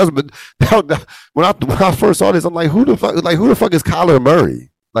my but when I first saw this, I'm like, who the fuck is Kyler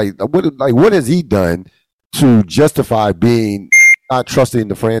Murray? What has he done to justify being not trusting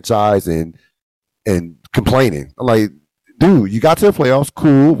the franchise and complaining? I'm like, dude, you got to the playoffs,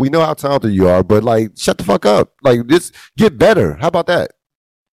 cool. We know how talented you are, but shut the fuck up. Just get better. How about that?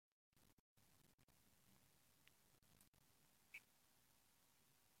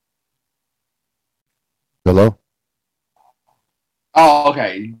 Hello? Oh,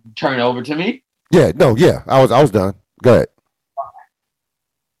 okay. Turn it over to me? Yeah, no, yeah. I was done. Go ahead.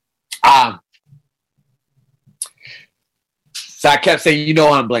 So I kept saying,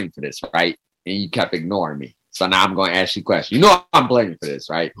 I'm blamed for this, right? And you kept ignoring me. So now I'm going to ask you a question. I'm blaming for this,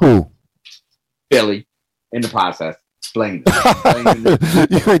 right? Who? Billy, in the process. Blame.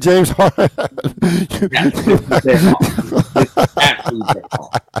 You and James Harden. Absolutely.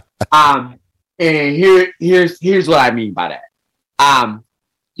 And here's what I mean by that.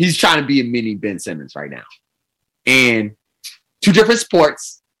 He's trying to be a mini Ben Simmons right now. And two different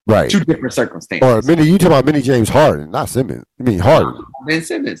sports, right? Two different circumstances. Or you talking about mini James Harden, not Simmons. You mean Harden? Ben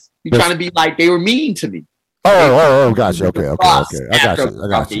Simmons. He's trying to be like they were mean to me. Oh, gotcha. Okay. I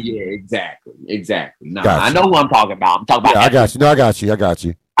got you. Yeah, exactly. No, gotcha. I know who I'm talking about. I'm talking about. Yeah, I got you. No, I got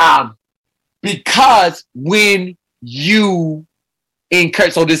you. Because when you incur,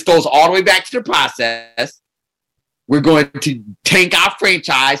 so this goes all the way back to the process. We're going to tank our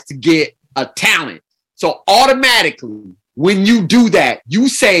franchise to get a talent. So automatically, when you do that, you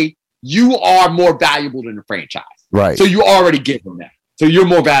say you are more valuable than the franchise. Right. So you already give them that. So you're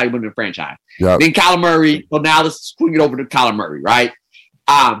more valuable than the franchise. Yep. Then Kyler Murray. Well, now let's swing it over to Kyler Murray, right?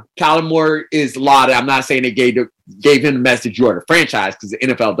 Kyler Murray is lauded. I'm not saying they gave him the message you are the franchise, because the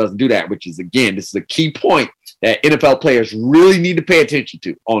NFL doesn't do that, which is, again, this is a key point that NFL players really need to pay attention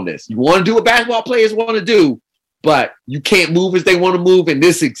to on this. You want to do what basketball players want to do, but you can't move as they want to move in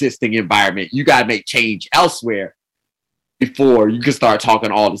this existing environment. You got to make change elsewhere before you can start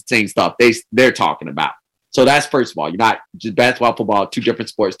talking all the same stuff they're talking about. So that's first of all. You're not just basketball, football, two different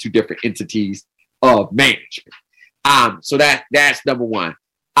sports, two different entities of management. So that's number one.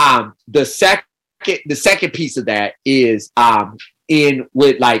 The second piece of that is in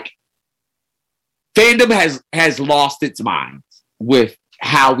with like fandom has lost its mind with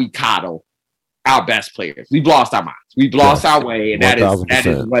how we coddle our best players. We've lost our minds. We've lost our way, and that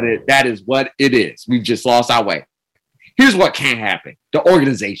is what it is. We've just lost our way. Here's what can't happen. The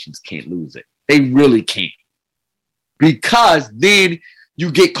organizations can't lose it. They really can't. Because then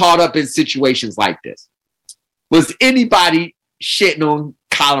you get caught up in situations like this. Was anybody shitting on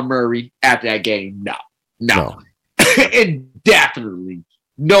Kyler Murray after that game? No. And definitely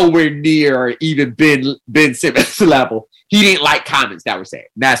nowhere near or even Ben Simmons level. He didn't like comments that were said.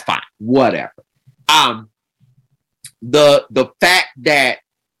 That's fine. Whatever. The fact that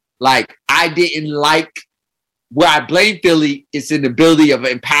like I didn't like where I blame Philly is in the ability of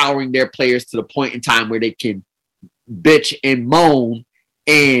empowering their players to the point in time where they can bitch and moan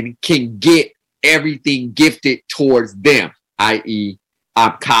and can get everything gifted towards them, i.e.,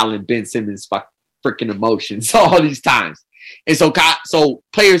 I'm calling Ben Simmons freaking emotions all these times. And so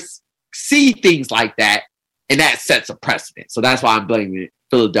players see things like that, and that sets a precedent. So that's why I'm blaming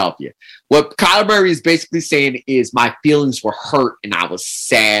Philadelphia. What Kyler Murray is basically saying is my feelings were hurt, and I was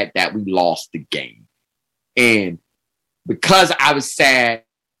sad that we lost the game. And because I was sad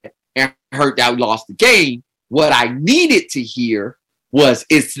and hurt that we lost the game, what I needed to hear was,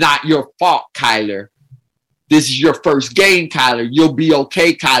 it's not your fault, Kyler. This is your first game, Kyler. You'll be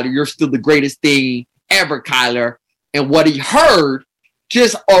okay, Kyler. You're still the greatest thing ever, Kyler. And what he heard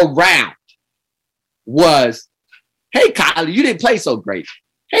just around was, hey, Kyler, you didn't play so great.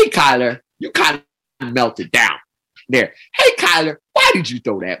 Hey, Kyler, you kind of melted down there. Hey, Kyler, why did you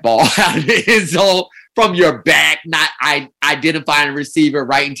throw that ball out of the end zone from your back, not identifying a receiver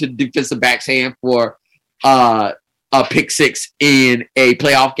right into the defensive back's hand for a pick six in a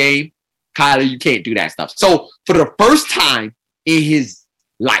playoff game? Kyler, you can't do that stuff. So for the first time in his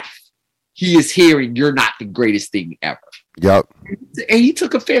life, he is hearing you're not the greatest thing ever. Yep. And he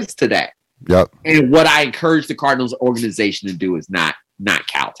took offense to that. Yep. And what I encourage the Cardinals organization to do is not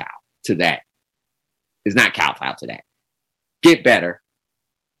kowtow to that. Is not kowtow to that. Get better.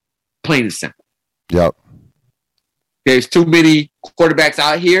 Plain and simple. Yep. There's too many quarterbacks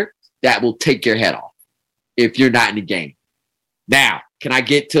out here that will take your head off if you're not in the game. Now, can I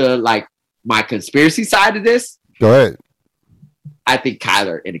get to like my conspiracy side of this? Go ahead. I think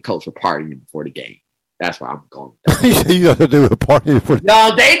Kyler and the coach were partying before the game. That's where I'm going. You got to do a party before.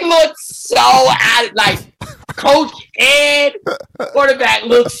 No, they look so out. Like Coach Ed, quarterback,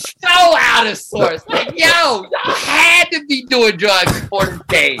 looks so out of sorts. Like, yo, y'all had to be doing drugs before the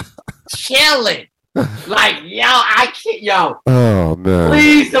game, chilling. Like, yo, I can't, yo. Oh man!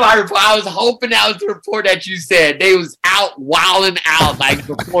 Please, somebody report. I was hoping that was the report that you said. They was out wilding out like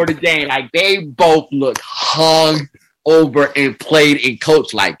before the game. Like they both looked hung over and played and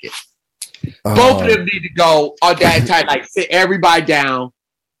coached like it. Both of them need to go on that time. Like sit everybody down.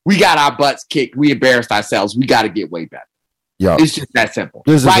 We got our butts kicked. We embarrassed ourselves. We got to get way better. Yeah, it's just that simple.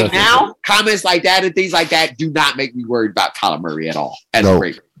 Right now, comments like that and things like that do not make me worried about Kyler Murray at all. As a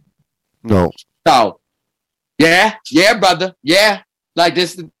Raider. No. So, yeah, brother. Yeah. Like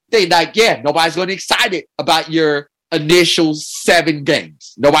this is the thing. Like, yeah, nobody's going to be excited about your initial 7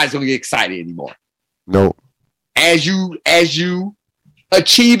 games. Nobody's going to get excited anymore. No. As you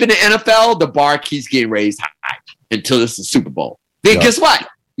achieve in the NFL, the bar keeps getting raised high until it's the Super Bowl. Then guess what?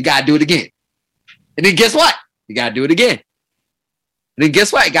 You got to do it again. And then guess what? You got to do it again. And then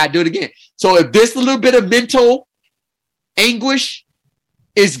guess what? You got to do it again. So if this little bit of mental anguish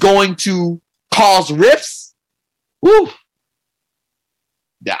is going to cause rifts, woo,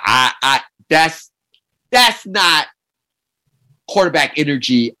 that's not quarterback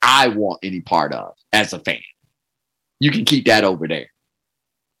energy I want any part of as a fan. You can keep that over there.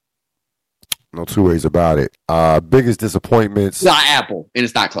 No two ways about it. Biggest disappointments. It's not Apple, and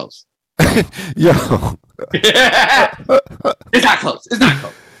it's not close. Yo. It's not close. It's not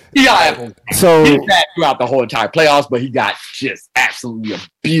close. Eli Apple. So he's bad throughout the whole entire playoffs, but he got just absolutely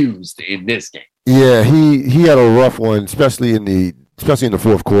abused in this game. Yeah, he had a rough one, especially in the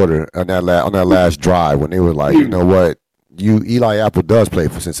fourth quarter on that last drive when they were like, you know what, Eli Apple does play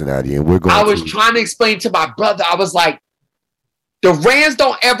for Cincinnati, and we're going. I was trying to explain to my brother. I was like, the Rams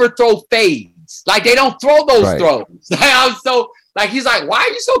don't ever throw fades. Like they don't throw those throws. I was so like, he's like, why are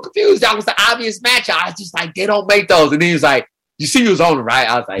you so confused? That was the obvious matchup. I was just like, they don't make those. And then he was like, you see who's on it, right?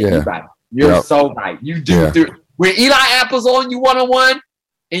 I was like, you're right. You're so right. You do. Yeah. When Eli Apple's on you 1-on-1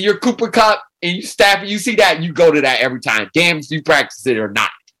 and you're Cooper Kupp and you staff it, you see that, you go to that every time. Damn if you practice it or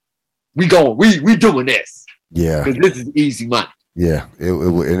not. We doing this. Yeah. Because this is easy money. Yeah, it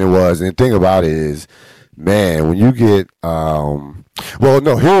was. And the thing about it is, man, when you get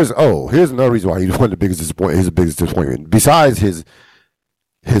here's another reason why he's one of the biggest disappointment. His biggest disappointment, besides his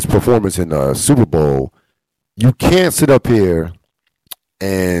performance in the Super Bowl, you can't sit up here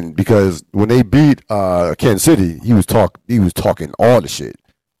and because when they beat Kansas City, he was talking all the shit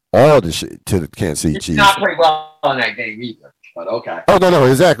to the Kansas City Chiefs. He did not play well in that game either. But okay. Oh no,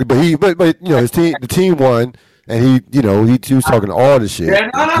 exactly. But his team, the team won, and he was talking all the shit. Yeah,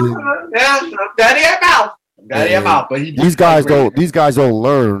 no. Daddy I'm out. But these guys don't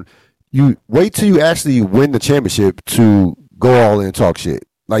learn. You wait till you actually win the championship to go all in and talk shit.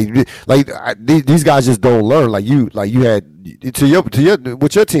 These guys just don't learn. Like you had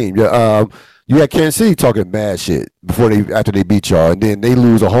with your team. You had Kansas City talking mad shit after they beat y'all, and then they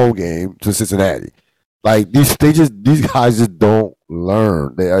lose a home game to Cincinnati. Like these guys just don't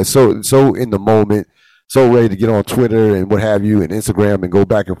learn. They are so in the moment, so ready to get on Twitter and what have you, and Instagram and go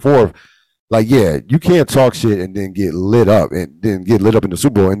back and forth. Like, yeah, you can't talk shit and then get lit up in the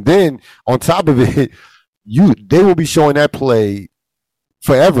Super Bowl, and then on top of it, they will be showing that play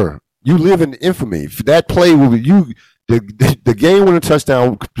forever. You live in infamy. That play will be you. The game winning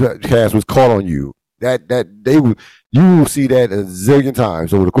touchdown pass was caught on you. You will see that a zillion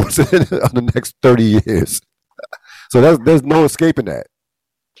times over the course of the next 30 years. So there's no escaping that.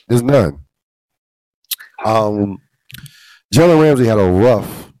 There's none. Jalen Ramsey had a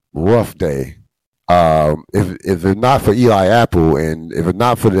rough day. If it's not for Eli Apple and if it's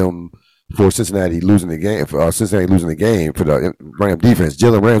not for Cincinnati losing the game, for the Ram defense,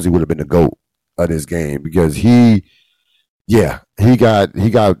 Jalen Ramsey would have been the GOAT of this game because he got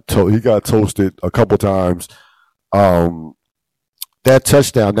toasted a couple times. That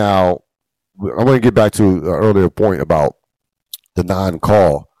touchdown. Now, I'm going to get back to an earlier point about the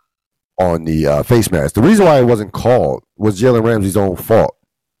non-call on the face mask. The reason why it wasn't called was Jalen Ramsey's own fault,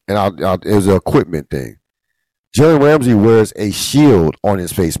 and it was an equipment thing. Jalen Ramsey wears a shield on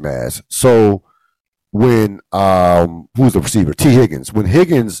his face mask, so when who's the receiver? T. Higgins. When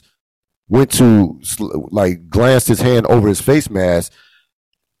Higgins went to glanced his hand over his face mask,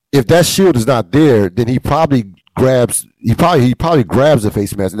 if that shield is not there, then he probably grabs the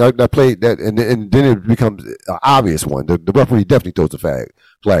face mask. That play that and then it becomes an obvious one. The referee definitely throws the flag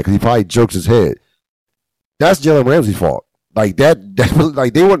because he probably jerks his head. That's Jalen Ramsey's fault. Like that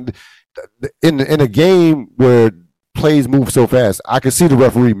like they weren't in a game where plays move so fast. I could see the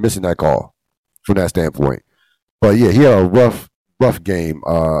referee missing that call from that standpoint. But yeah, he had a rough game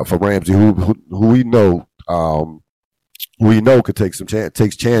for Ramsey, who we know could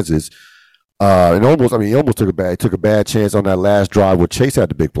takes chances. And he almost took a bad chance on that last drive where Chase had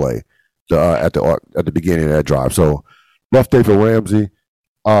the big play at the beginning of that drive. So rough day for Ramsey.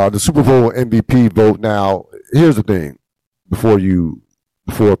 The Super Bowl MVP vote. Now, here's the thing: before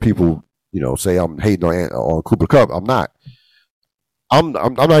people say I'm hating on Cooper Kupp, I'm not. I'm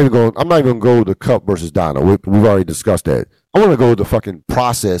not even going to go to Kupp versus Donald. We've already discussed that. I want to go to the fucking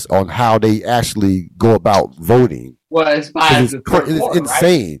process on how they actually go about voting. Well, it's insane.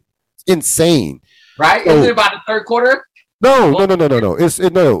 Right? It's insane. Right? So, is it about the third quarter? No.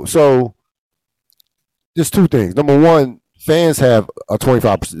 No. So there's two things. Number one, fans have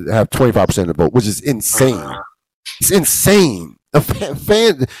 25% of the vote, which is insane. It's insane. A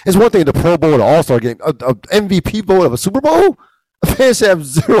fan. It's one thing the Pro Bowl, the All-Star game, a MVP vote of a Super Bowl. Fans have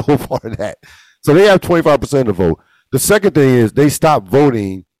zero part of that. So they have 25% of the vote. The second thing is they stopped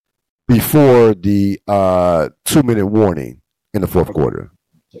voting before the 2-minute warning in the fourth quarter,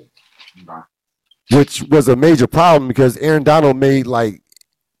 which was a major problem because Aaron Donald made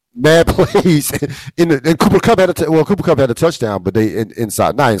mad plays and Cooper Kupp had a touchdown, but they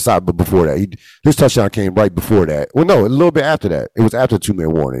not inside, but before that, his touchdown came right before that. Well, no, a little bit after that. It was after the 2-minute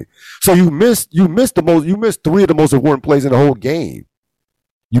warning. So you missed three of the most important plays in the whole game.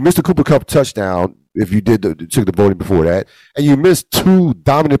 You missed the Cooper Kupp touchdown if you took the voting before that, and you missed two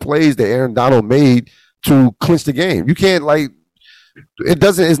dominant plays that Aaron Donald made to clinch the game. You can't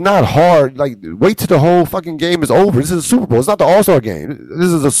It's not hard. Like, wait till the whole fucking game is over. This is a Super Bowl. It's not the All-Star game. This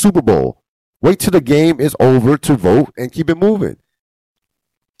is a Super Bowl. Wait till the game is over to vote and keep it moving.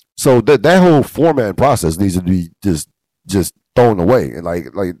 So that whole format and process needs to be just thrown away. And like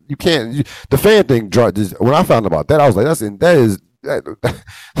you can't. The fan thing. When I found about that, I was like,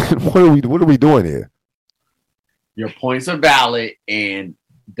 what are we doing here? Your points are valid, and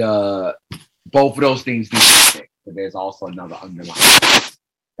both of those things need to be fixed. But there's also another underlying.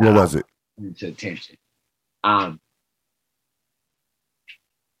 What was it? To attention. I'm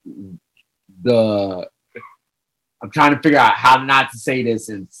trying to figure out how not to say this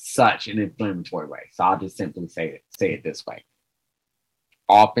in such an inflammatory way. So I'll just simply say it this way.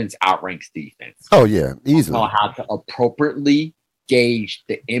 Offense outranks defense. Oh, yeah, easily. On how to appropriately gauge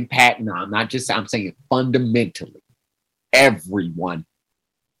the impact. No, I'm saying it fundamentally. Everyone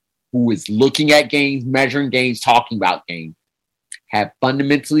who is looking at games, measuring games, talking about games, have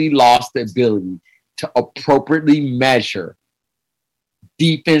fundamentally lost the ability to appropriately measure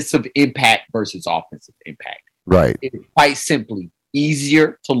defensive impact versus offensive impact. Right. It's quite simply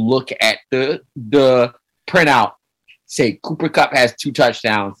easier to look at the printout, say Cooper Kupp has 2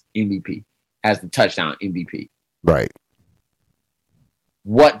 touchdowns, MVP, has the touchdown MVP. Right.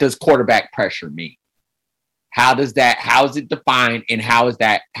 What does quarterback pressure mean? How is it defined, and how does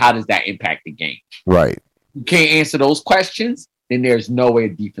that impact the game? Right. You can't answer those questions, then there's no way a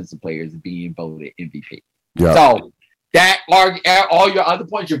defensive player is being voted MVP. Yeah. So that all your other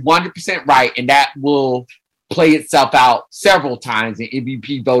points, you're 100% right, and that will play itself out several times in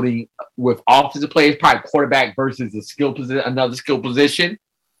MVP voting with offensive players, probably quarterback versus another skill position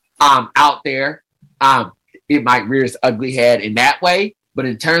out there. It might rear its ugly head in that way. But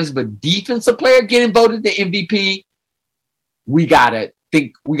in terms of a defensive player getting voted the MVP, we gotta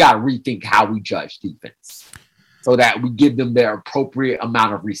rethink how we judge defense so that we give them their appropriate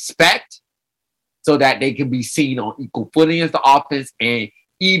amount of respect so that they can be seen on equal footing as the offense and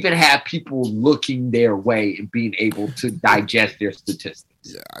even have people looking their way and being able to digest their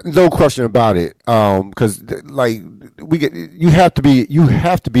statistics. No question about it. Because you have to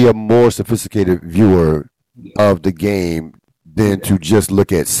be a more sophisticated viewer of the game than to just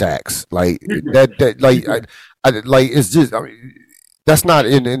look at sacks. Like that it's just. I mean, that's not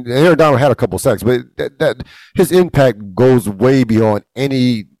in. Aaron Donald had a couple sacks, but that his impact goes way beyond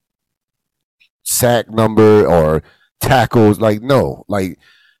any sack number or tackles. Like no, like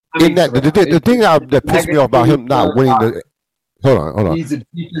in that the thing that pissed me off about him not winning the. Hold on. He's a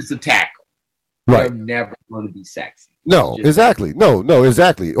defensive tackle. Right. They're never going to be sexy. No, exactly. No,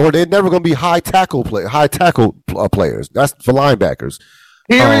 exactly. Or they're never going to be high tackle players. That's for linebackers.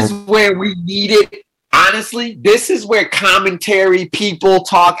 Here is where we need it. Honestly, this is where commentary people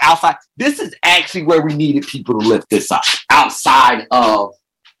talk outside. This is actually where we needed people to lift this up outside of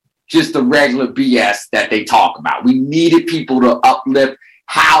just the regular BS that they talk about. We needed people to uplift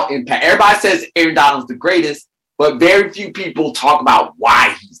how impact. Everybody says Aaron Donald's the greatest, but very few people talk about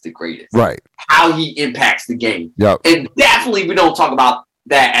why he's the greatest. Right. How he impacts the game. Yep. And definitely we don't talk about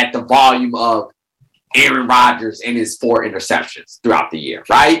that at the volume of Aaron Rodgers and his 4 interceptions throughout the year,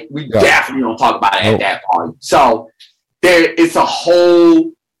 right? We definitely don't talk about it at that volume. So it's a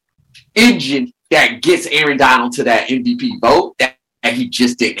whole engine that gets Aaron Donald to that MVP vote that he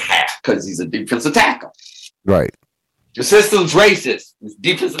just didn't have because he's a defensive tackle. Right. Your system's racist. It's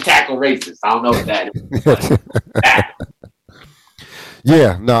defensive tackle racist. I don't know what that is.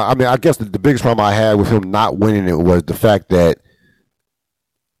 Yeah, no, I mean, I guess the biggest problem I had with him not winning it was the fact that,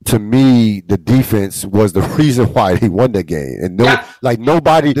 to me, the defense was the reason why he won that game. And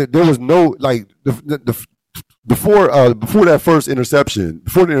nobody, there was no, before the first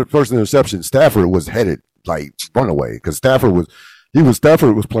interception, Stafford was headed runaway because Stafford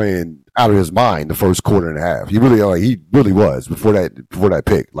was playing out of his mind the first quarter and a half. He really was before that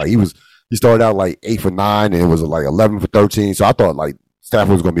pick. Like he started out 8 for 9 and it was 11 for 13. So I thought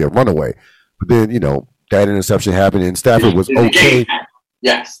Stafford was going to be a runaway, but then that interception happened and Stafford was okay.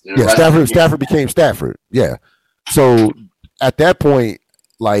 Yes. Yeah. Stafford became Stafford. Yeah. So at that point,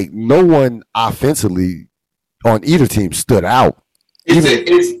 no one offensively on either team stood out.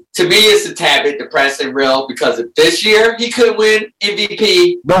 To me, it's a tad bit depressing, real, because if this year he could win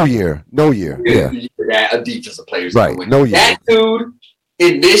MVP. No year. Yeah. That a defensive player is right. Win. No year. That dude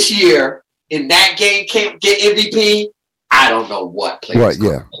in this year in that game can't get MVP. I don't know what player. Right.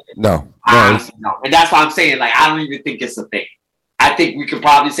 Yeah. No. Honestly, no. And that's why I'm saying I don't even think it's a thing. I think we could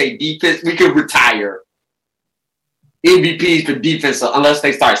probably say defense. We could retire MVPs for defense unless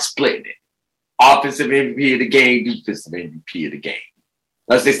they start splitting it. Offensive MVP of the game, defensive MVP of the game.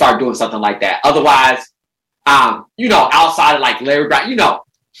 Unless they start doing something like that. Otherwise, outside of like Larry Brown,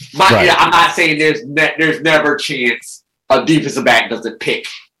 I'm not saying there's never a chance a defensive back doesn't pick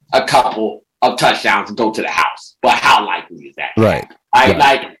a couple of touchdowns and go to the house. But how likely is that? Right.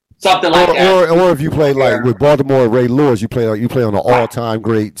 Like something like that. Or if you play like with Baltimore, Ray Lewis, you play on an all-time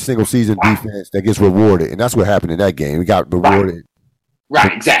great single season defense that gets rewarded, and that's what happened in that game. He got rewarded.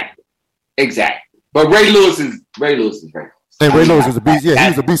 Right. Exactly. But Ray Lewis is very close. And Ray Lewis was a beast. Yeah, he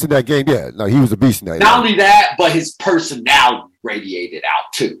was a beast in that game. Yeah, no, he was a beast in that game. Not only that, but his personality radiated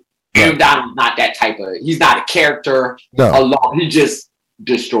out too. Aaron Donald's not that type of. He's not a character. No, alone. He just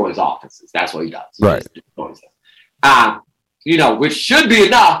destroys offenses. That's what he does. He right. Destroys them. Which should be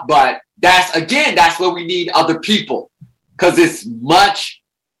enough, but that's where we need other people because it's much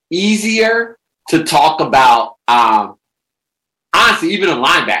easier to talk about. Honestly, even a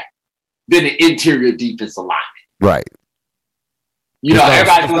linebacker than an interior defensive lineman. Right.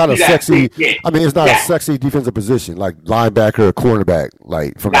 Everybody's not a sexy. It's not a sexy defensive position like linebacker or cornerback,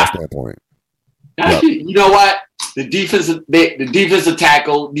 like from that standpoint. You know what? The defensive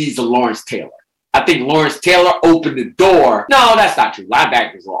tackle needs a Lawrence Taylor. I think Lawrence Taylor opened the door. No, that's not true.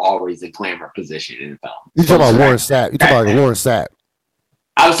 Linebackers were always in glamour position in the NFL. You talking about Warren Sapp? You talking about Warren Sapp?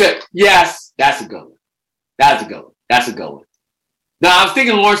 I would say yes. That's a good one. That's a good one. Now I was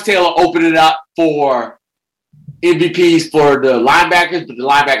thinking Lawrence Taylor opened it up for MVPs for the linebackers, but the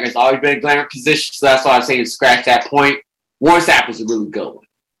linebackers always been in glamour position, so that's why I'm saying scratch that point. Warren Sapp was a really good one.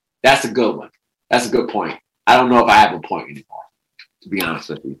 That's a good one. That's a good point. I don't know if I have a point anymore, to be honest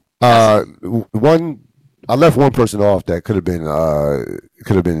with you. I left one person off that could have been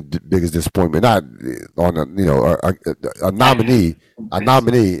the biggest disappointment. Not on a nominee. A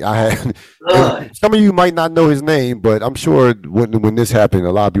nominee. I had some of you might not know his name, but I'm sure when this happened,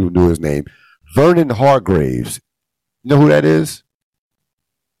 a lot of people knew his name. Vernon Hargreaves. You know who that is?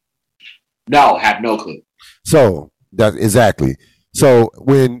 No, have no clue. So that exactly. So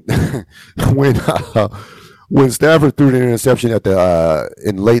when Stafford threw the interception at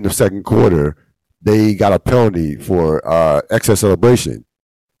in late in the second quarter, they got a penalty for excess celebration.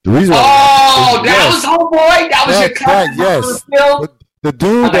 The reason was homeboy. That was your cousin. Yes. The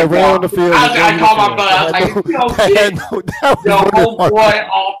dude that ran on the field. I called my brother. I was like, your homeboy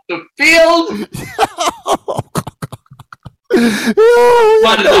off the field.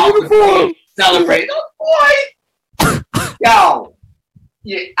 Celebrate. Boy.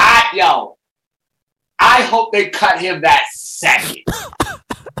 I hope they cut him that second.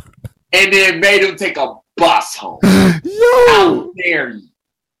 And then made him take a bus home. How dare you?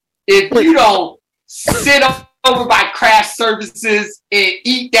 If you don't sit over by craft services and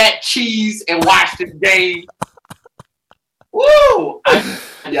eat that cheese and watch the game, woo! I'm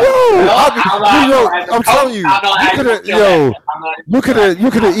telling you, you could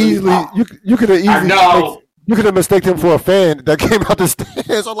have easily you could have mistaken him for a fan that came out the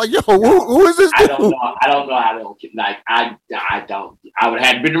stands. I'm like, yo, who is this dude? I don't know how to I would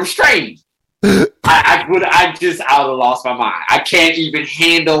have been restrained. I would have lost my mind. I can't even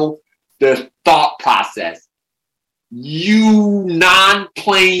handle the thought process. You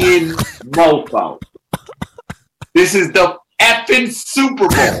non-playing mofo. This is the effing Super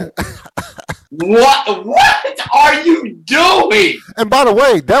Bowl. What are you doing? And by the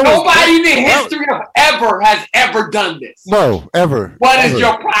way, nobody in the history of has ever done this. No, ever. What is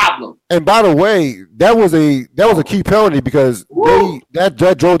your problem? And by the way, that was a key penalty because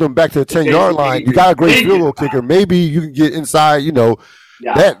that drove them back to the 10-yard line. You got a great field goal kicker. Maybe you can get inside.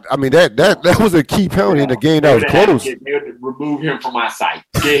 That was a key penalty in the game that was close. Remove him from my sight.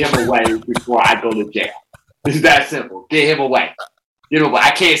 Get him away before I go to jail. It's that simple. Get him away.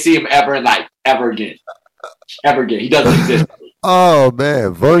 I can't see him ever again. Ever again. He doesn't exist. Oh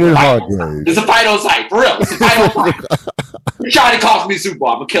man, Vernon Hargreaves. It's a fight on sight, for real. It's a fight on sight. You're trying to cost me a Super Bowl.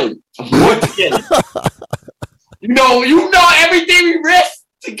 I'm gonna kill you. I'm going to kill you. You know everything we risked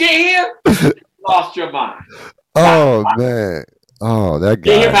to get here. You lost your mind. Oh man. Oh, that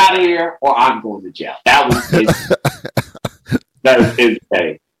guy. Get him out of here, or I'm going to jail. That was his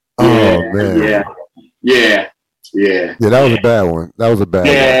day. Oh man. Yeah. Yeah, that was a bad one. That was a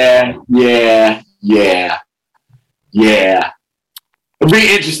bad one. Yeah. It'll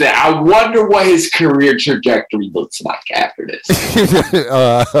be interesting. I wonder what his career trajectory looks like after this.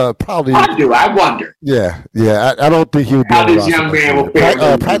 Probably. I wonder. Yeah. I don't think he would be how this young man will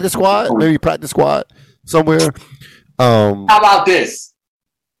fare. Practice squad? Maybe practice squad somewhere. How about this?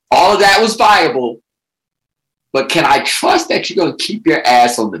 All of that was viable, but can I trust that you're going to keep your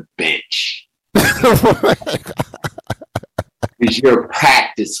ass on the bench? Because you're a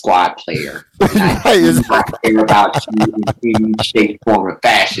practice squad player. I do not care about you in any shape, form, or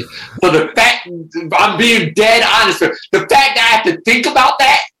fashion. So the fact, I'm being dead honest, the fact that I have to think about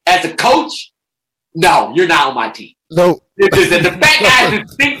that as a coach, no, you're not on my team. No. The fact that I have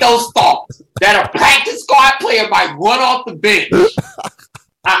to think those thoughts, that a practice squad player might run off the bench.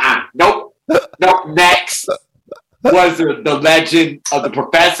 Nope. Next was the legend of the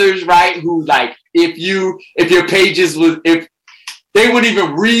professors, right? Who, like, if your pages was, if they wouldn't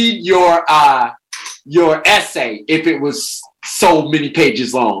even read your essay if it was so many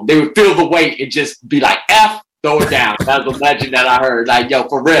pages long. They would fill the weight and just be like, F, throw it down. That was a legend that I heard. Like, yo,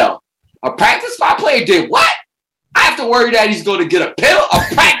 for real. A practice squad player did what? I have to worry that he's going to get a penalty. A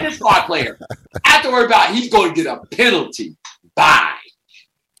practice squad player. I have to worry about he's going to get a penalty. Bye.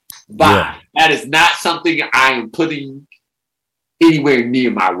 Yeah. That is not something I am putting anywhere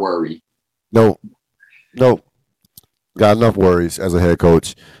near my worry. No. Got enough worries as a head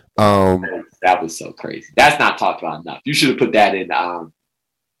coach. That was so crazy. That's not talked about enough. You should have put that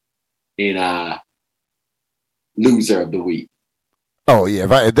in loser of the week. Oh yeah,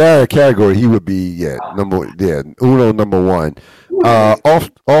 if that category, he would be number one.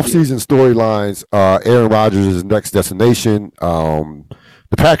 Off season storylines. Aaron Rodgers' next destination.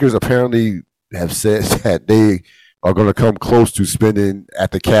 The Packers apparently have said that they are going to come close to spending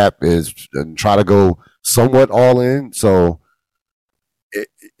at the cap and try to go somewhat all in. So,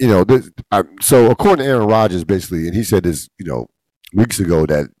 so according to Aaron Rodgers, basically, and he said this, weeks ago,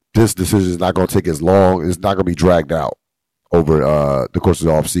 that this decision is not going to take as long. It's not going to be dragged out over the course of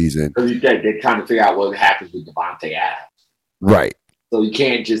the offseason. So they're trying to figure out what happens with Davante Adams. Right. So you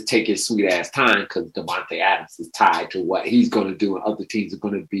can't just take his sweet-ass time because Davante Adams is tied to what he's going to do, and other teams are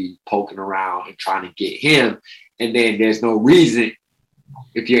going to be poking around and trying to get him. And then there's no reason,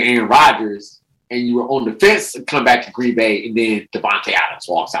 if you're Aaron Rodgers and you were on the fence, to come back to Green Bay, and then Davante Adams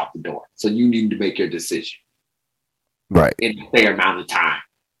walks out the door. So you need to make your decision. Right. In a fair amount of time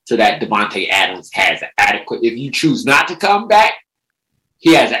so that Davante Adams has an adequate – if you choose not to come back,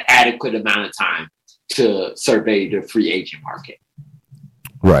 he has an adequate amount of time to survey the free agent market.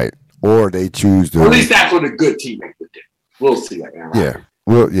 Right. Or they choose to – at least that's what a good teammate would do. We'll see.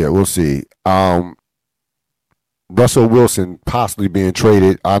 We'll see. Russell Wilson possibly being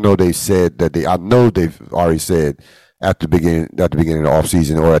traded. I know they've already said at the beginning of the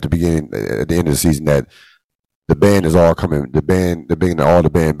offseason or at the end of the season that the band is all coming. The band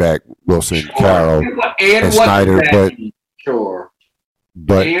back. Wilson, Carroll, and Snyder. But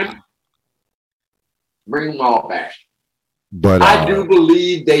bring them all back. But I do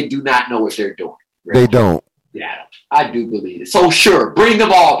believe they do not know what they're doing. They don't. Yeah, I do believe it. So sure, bring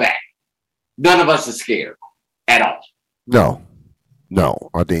them all back. None of us are scared at all. No.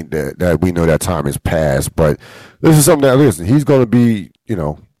 I think that we know that time has passed. But this is something that, listen, he's going to be, they're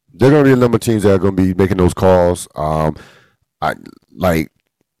going to be a number of teams that are going to be making those calls.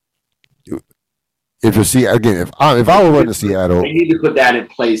 If you see again, if I were running Seattle, they need to put that in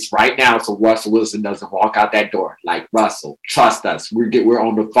place right now so Russell Wilson doesn't walk out that door. Like, Russell, trust us. We're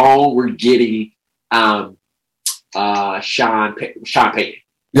on the phone. We're getting Sean Payton.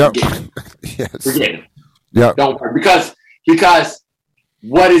 Yep. Yes. We're getting him. Yep. Don't worry, because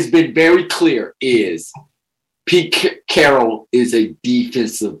what has been very clear is Pete Carroll is a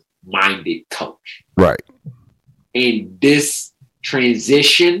defensive-minded coach. Right. And this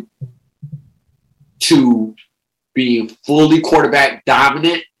transition to being fully quarterback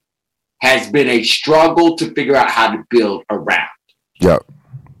dominant has been a struggle to figure out how to build around. Yep.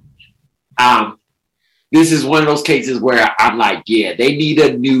 This is one of those cases where I'm like, yeah, they need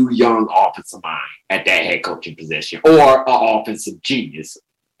a new young offensive mind at that head coaching position, or an offensive genius,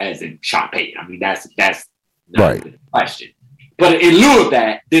 as in Sean Payton. I mean, that's not right. The question. But in lieu of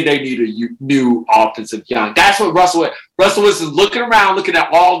that, then they need a new offensive young. That's what Russell Wilson's looking around, looking at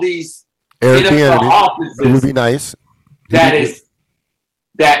all these offenses. It would be nice.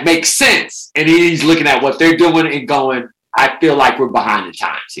 That makes sense. And he's looking at what they're doing and going, I feel like we're behind the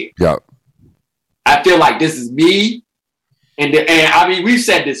times here. Yeah. I feel like this is me. And I mean, we've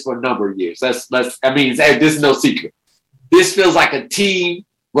said this for a number of years. This is no secret. This feels like a team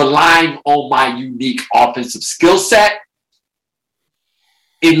relying on my unique offensive skill set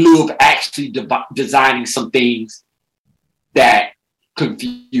in lieu of actually designing some things that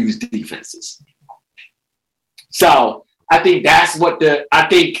confuse defenses. So I think that's what I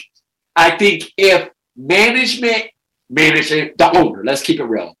think if management, the owner, let's keep it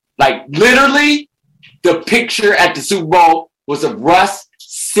real. Like, literally, the picture at the Super Bowl was of Russ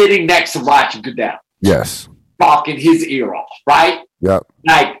sitting next to Roger Goodell. Yes. Talking his ear off, right? Yep.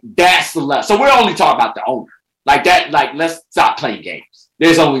 Like, that's the level. So we're only talking about the owner. Like that, like let's stop playing games.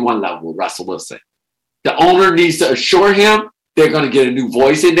 There's only one level with Russell Wilson. The owner needs to assure him they're going to get a new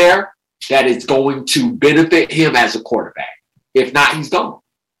voice in there that is going to benefit him as a quarterback. If not, he's gone.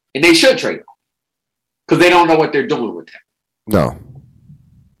 And they should trade him because they don't know what they're doing with him. No.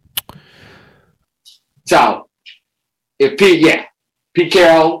 So, if Pete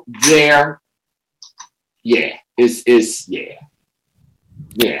Carroll there, he's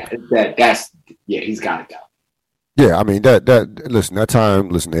got to go. Yeah, I mean that that time,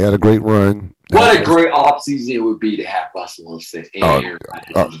 they had a great run. What a great offseason it would be to have Russell Wilson and Aaron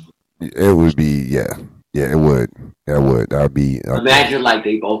Rodgers. It would be, it would. That would be. Imagine like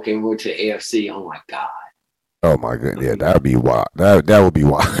they both came over to the AFC. Oh my God. Oh my goodness, yeah, that would be wild. That would be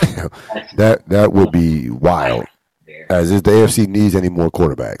wild. that would be wild. As if the AFC needs any more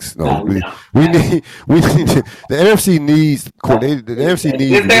quarterbacks. No, we need the NFC needs the NFC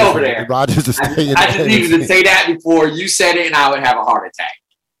needs stay over there. Rodgers to stay in. I just needed to say that before you said it, and I would have a heart attack.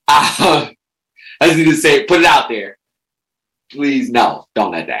 I just need to say, put it out there. Please, no,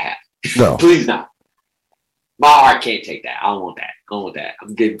 don't let that happen. No, please, no. My heart can't take that. I don't want that.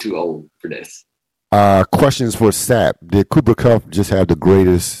 I'm getting too old for this. Questions for Sap. Did Cooper Kupp just have the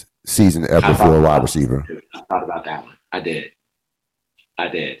greatest season ever for a wide receiver? I thought about that one. I did. I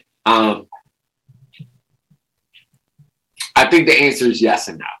think the answer is yes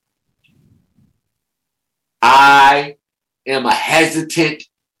and no. I am a hesitant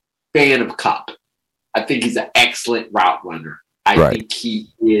fan of Kupp. I think he's an excellent route runner. I think he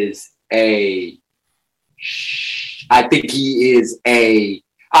is I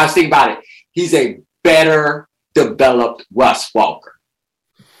was thinking about it. He's a better developed Russ Walker.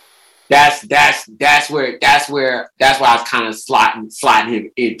 That's where I was kind of slotting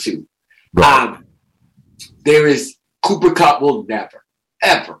him into. Right. There is Cooper Kupp will never,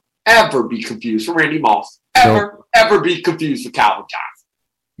 ever be confused for Randy Moss. Ever be confused for Calvin Johnson.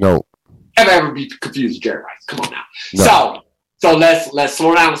 No. Ever be confused with Jerry Rice. Come on now. No. So let's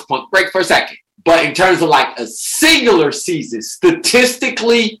slow down this point. Break for a second. But in terms of like a singular season,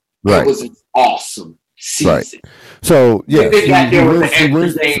 statistically, it was an awesome season. Right. So he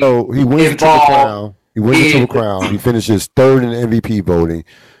wins the Triple Crown. He wins the Triple Crown. He finishes third in the MVP voting,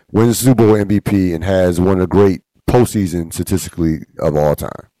 wins the Super Bowl MVP, and has one of the great postseason statistically of all time.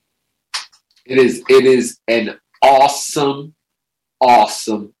 It is an awesome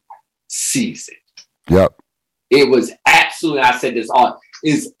season. Yep. It was absolutely. I said this all.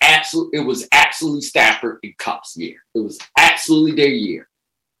 It was absolutely Stafford and Kupp's year. It was absolutely their year.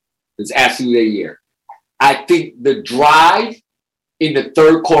 I think the drive in the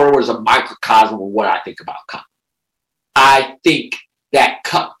third quarter was a microcosm of what I think about Kupp. I think that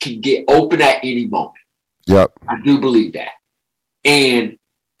Kupp can get open at any moment. Yep. I do believe that. And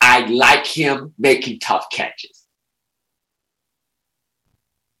I like him making tough catches.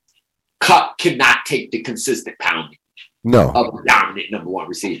 Kupp cannot take the consistent pounding of a dominant number one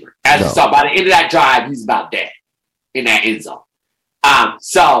receiver. As you saw, by the end of that drive, he's about dead in that end zone.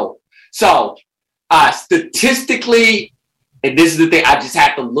 Statistically, and this is the thing, I just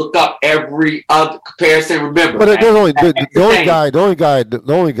have to look up every other comparison. Remember, but the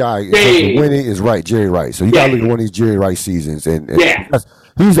only guy winning is Jerry Rice. So you got to look at one of these Jerry Rice seasons, and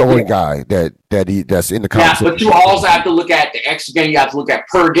he's the only guy that's in the conversation. Yeah, but you also have to look at the extra game. You have to look at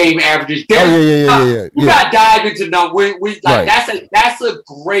per game averages. Yeah. You got to dive into numbers. That's a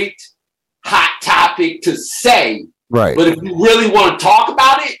great hot topic to say. Right. But if you really want to talk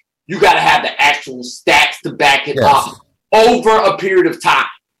about it, you got to have the actual stats to back it up over a period of time.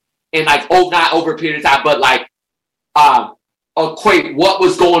 And not over a period of time, but equate what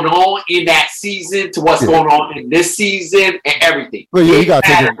was going on in that season to what's going on in this season and everything. Well, you got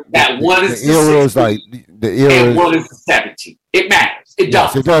to that one is the 16 and one is the 17. It matters. It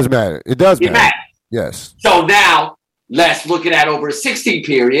does. It does matter. It matters. Yes. So now let's look at that over a 16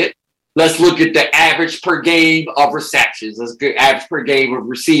 period. Let's look at the average per game of receptions. Let's look at average per game of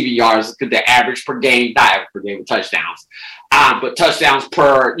receiving yards. Let's look at the average per game, not average per game of touchdowns. But touchdowns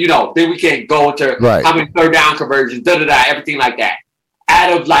per, then we can go into how many third down conversions, everything like that.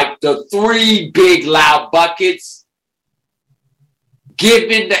 Out of the three big loud buckets,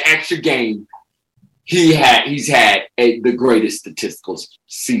 given the extra game, he's had the greatest statistical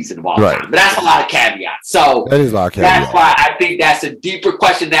season of all time. But that's a lot of caveats. So that is a lot of caveats. That's why I think that's a deeper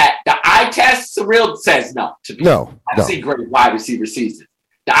question that the eye test real says no to me. No. I've seen great wide receiver seasons.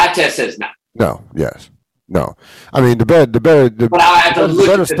 The eye test says no. No. Yes. No. I mean but I have to look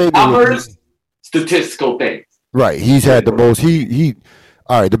at the numbers, statistical things. Right. He's had the most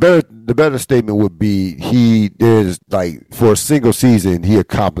all right, the better statement would be he is for a single season he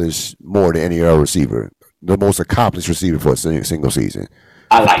accomplished more than any other receiver. the most accomplished receiver for a single season.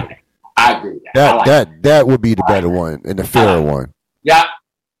 I like that. I agree with that. That would be the better one and the fairer one. Yeah.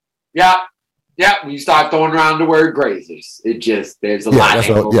 When you start throwing around the word grazers, there's a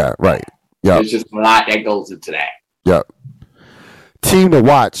lot. Right. Yeah. There's just a lot that goes into that. Yeah. Team to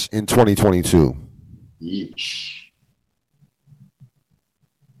watch in 2022. Yeesh.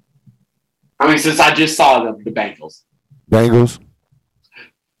 I mean, since I just saw them, the Bengals. Bengals?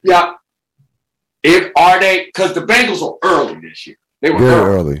 Yeah. Because the Bengals were early this year. They were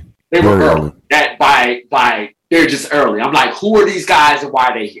very early. They were early. That they're just early. I'm like, who are these guys and why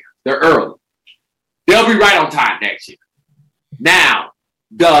are they here? They're early. They'll be right on time next year. Now,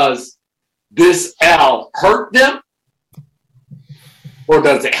 does this L hurt them or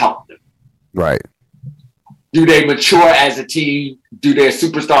does it help them? Right. Do they mature as a team? Do their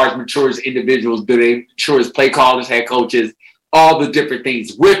superstars mature as individuals? Do they mature as play callers, head coaches? All the different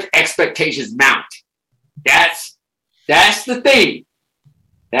things with expectations mounting. That's the thing.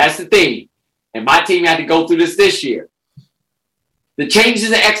 That's the thing. And my team had to go through this year. The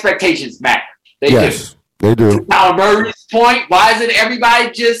changes in expectations matter. They do. To Kyler Murray's point, why isn't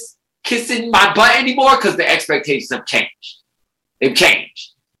everybody just kissing my butt anymore? Because the expectations have changed. They've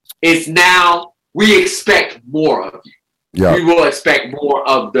changed. It's now we expect more of you. Yeah. We will expect more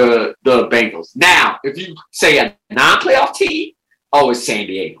of the Bengals. Now, if you say a non-playoff team, it's San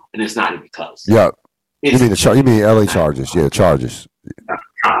Diego, and it's not even close. Yeah. You mean LA Chargers? Yeah, Chargers.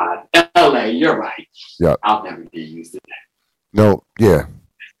 God, LA, you're right. Yeah. I'll never get used to that. No, yeah.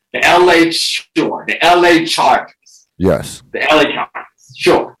 The LA Chargers. Yes. The LA Chargers,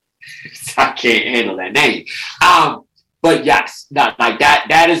 sure. I can't handle that name. But yes, like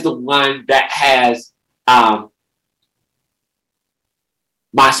that is the one that has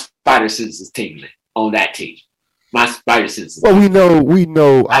my spider senses tingling on that team. My spider senses. Well, we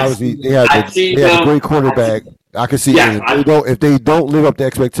know. Obviously, they have a great quarterback. I can see if they don't live up to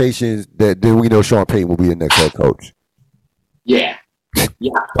expectations, then we know Sean Payton will be the next head coach. Yeah.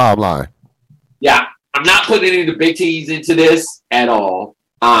 Bottom line. Yeah, I'm not putting any of the big teams into this at all.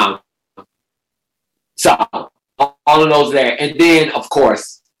 So all of those there, and then of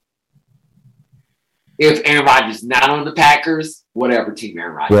course, if Aaron Rodgers is not on the Packers, whatever team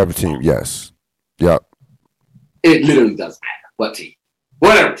Aaron Rodgers. Whatever team, yes. Yep. It literally doesn't matter what team,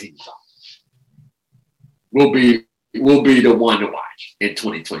 whatever team he's on. Will be the one to watch in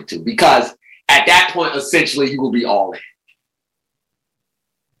 2022 because at that point, essentially, he will be all in.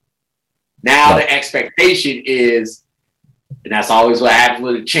 Now the expectation is, and that's always what happens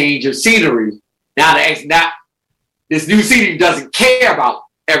with a change of scenery. Now this new scenery doesn't care about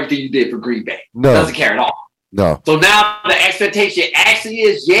everything you did for Green Bay. No, doesn't care at all. No. So now the expectation actually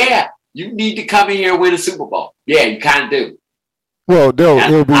is, you need to come in here and win a Super Bowl. Yeah, you kind of do. Well,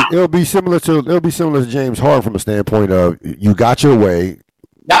 it'll be similar to James Harden from a standpoint of you got your way,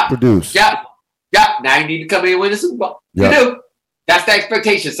 produce. Yep. Now you need to come in and win a Super Bowl. Yep. You do. That's the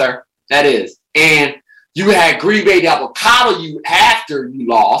expectation, sir. That is. And you had Green Bay that would coddle you after you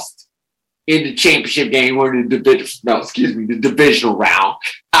lost in the championship game or the divisional round.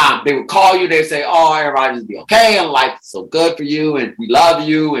 They would call you. They'd say, Aaron Rodgers will be okay. And life is so good for you. And we love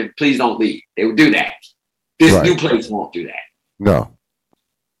you. And please don't leave. They would do that. This new place won't do that. No.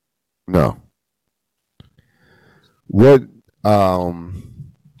 What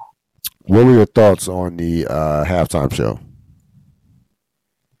were your thoughts on the halftime show?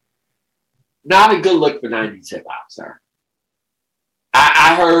 Not a good look for 90s hip hop, sir.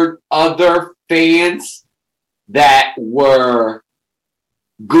 I heard other fans that were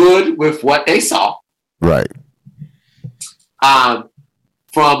good with what they saw. Right. From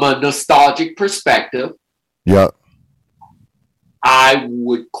a nostalgic perspective. Yep. I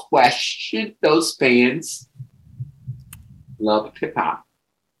would question those fans' love of hip hop.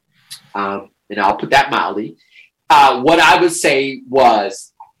 And I'll put that mildly. What I would say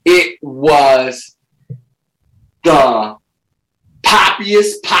was it was the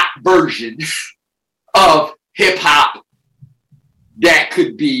poppiest pop version of hip hop that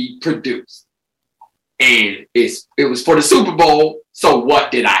could be produced. And it was for the Super Bowl, so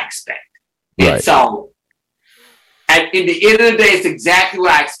what did I expect? Right. And so in the end of the day, it's exactly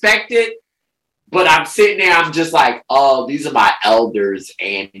what I expected. But I'm sitting there, I'm just like, these are my elders,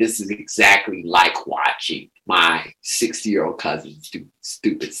 and this is exactly like watching my 60-year-old cousin do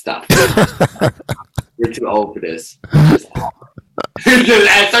stupid stuff. We're too old for this. Just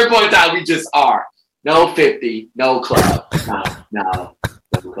at a certain point in time, we just are. No 50, no club. No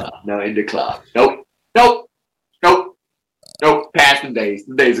club. No in the club. Nope. Past them days.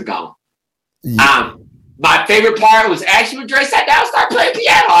 The days are gone. Yeah. My favorite part was actually when Dre sat down and started playing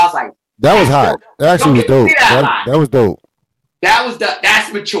piano. I was like, That was hot. That actually was dope. That was dope.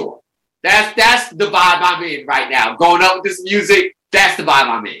 That's mature. That's the vibe I'm in right now. Going up with this music, that's the vibe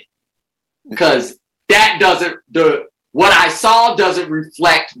I'm in. Because that what I saw doesn't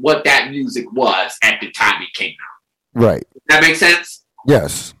reflect what that music was at the time it came out. Right. Does that make sense?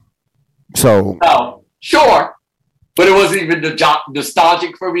 Yes. So sure. But it wasn't even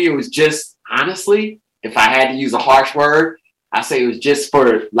nostalgic for me. It was just, honestly, if I had to use a harsh word, I say it was just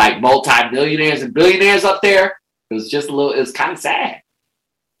for like multi-millionaires and billionaires up there. It was just it was kind of sad.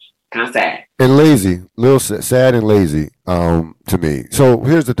 Kind of sad. And lazy. A little sad and lazy to me. So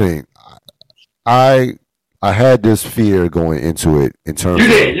here's the thing. I had this fear going into it in terms You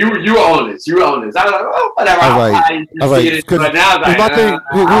did. You were honest. You were honest. I was like, oh, whatever.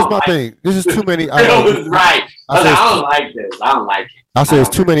 Here's my thing. This is too many. Right. I don't like this. I don't like it. I say it's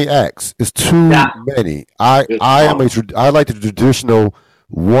too many acts. It's too many. I like the traditional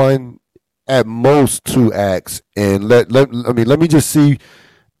one, at most two acts, and let me just see.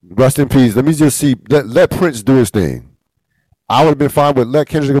 Rest in peace. Let me just see. Let Prince do his thing. I would have been fine with let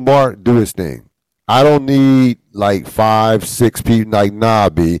Kendrick Lamar do his thing. I don't need like 5, 6 people. Like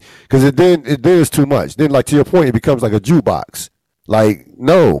B, because then it's too much. Then, like to your point, it becomes like a jukebox. Like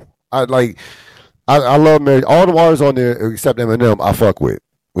no, I love Mary. All the artists on there except Eminem, I fuck with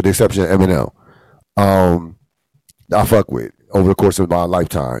the exception of Eminem. I fuck with over the course of my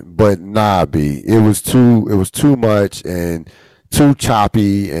lifetime. But B, it was too much and too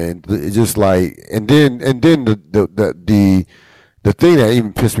choppy, and it just like and then the thing that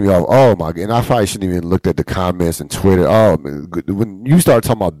even pissed me off, oh my god, and I probably shouldn't even looked at the comments and Twitter. Oh man, when you start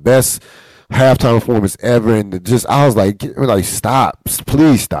talking about best halftime performance ever, and I was like stop,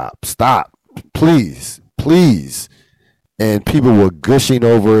 please stop, please. And people were gushing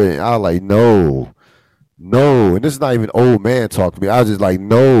over it, and I was like, no. And this is not even old man talk to me. I was just like,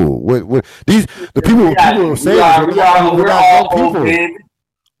 no. What the people were saying we're all people.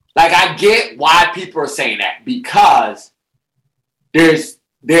 Like I get why people are saying that, because there's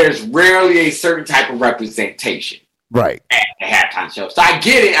rarely a certain type of representation, right, at the halftime show. So I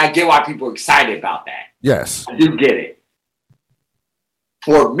get it. I get why people are excited about that. Yes, I do get it.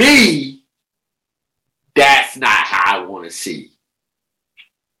 For me, that's not how I want to see.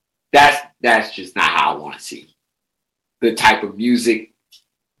 That's just not how I want to see the type of music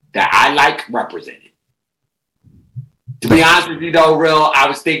that I like represented. To be honest with you, though, real, I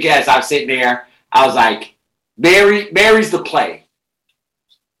was thinking as I was sitting there, I was like, Mary's the play.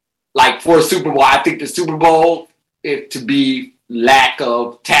 Like for a Super Bowl, I think the Super Bowl, to be lack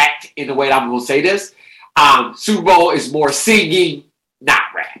of tact in the way that I'm going to say this, Super Bowl is more singing, not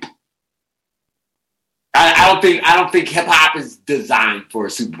rap. I don't think hip hop is designed for a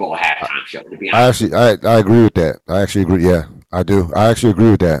Super Bowl halftime show. To be honest, I agree with that. I actually agree. Yeah, I do. I actually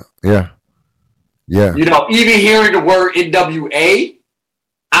agree with that. Yeah. You know, even hearing the word NWA,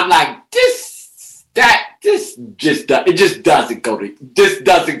 I'm like, it just doesn't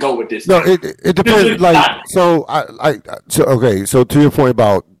go with this. No, it depends. Like so, So to your point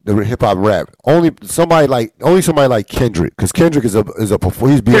about the hip hop rap, only somebody like Kendrick, because Kendrick is a he's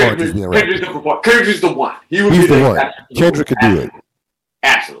beyond just being rap. Kendrick's the one. He's the one. Kendrick could do it.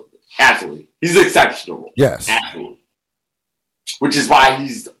 Absolutely. He's exceptional. Yes. Absolutely. Which is why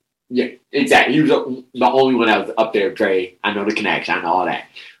he's exactly. He was the only one that was up there. Dre, I know the connection. I know all that,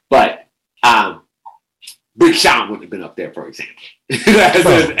 but Big Sean wouldn't have been up there, for example. If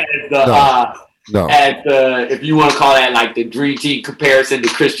you want to call that like the Dream Team comparison to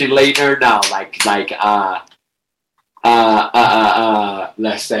Christian Laettner, no,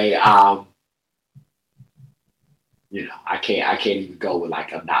 let's say, I can't even go with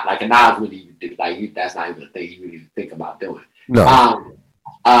like a Nas wouldn't even do, like that's not even a thing you would even think about doing. No.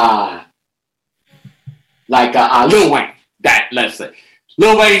 Lil Wayne. Let's say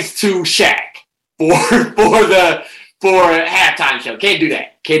Lil Wayne's too Shaq for a halftime show. Can't do that.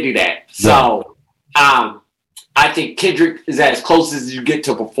 So, I think Kendrick is as close as you get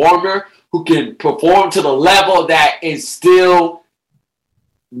to a performer who can perform to the level that is still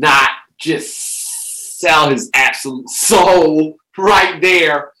not just sell his absolute soul right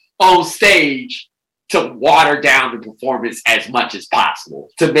there on stage to water down the performance as much as possible,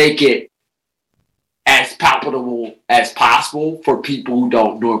 to make it as palatable as possible for people who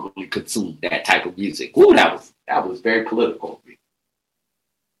don't normally consume that type of music. Ooh, that was very political of me.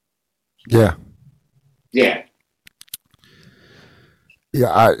 Yeah.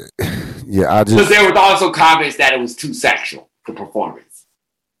 I just, because there was also comments that it was too sexual for performance.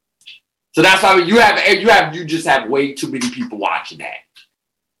 So that's why you just have way too many people watching that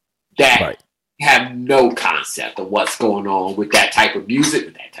right. have no concept of what's going on with that type of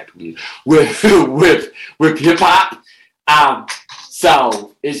music, with hip hop.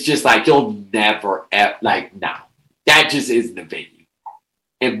 So it's just like you'll never like no, that just isn't the venue,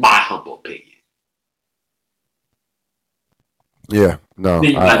 in my humble opinion. Yeah, no.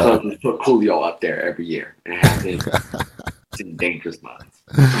 You might as well just put Coolio up there every year and have him sing Dangerous Minds.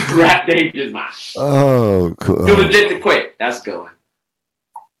 Rap Dangerous Minds. Oh, cool. Too legit to quit. That's good.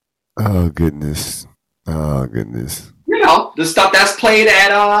 Oh goodness. Oh goodness. You know, the stuff that's played at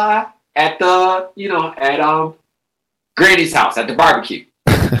Granny's house at the barbecue.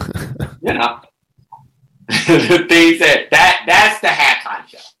 You know. The things that's the halftime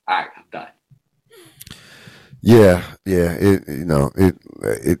show. All right, I'm done. Yeah. It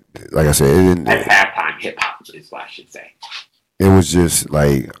like I said, That's halftime hip hop is what I should say. It was just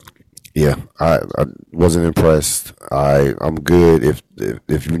like, yeah, I wasn't impressed. I'm good if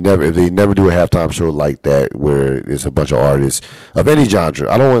they never do a halftime show like that where it's a bunch of artists of any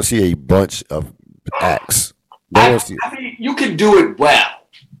genre. I don't want to see a bunch of acts. I mean, you can do it well.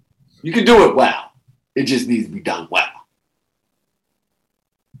 You can do it well. It just needs to be done well.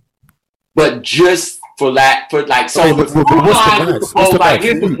 But just for like so what's the match?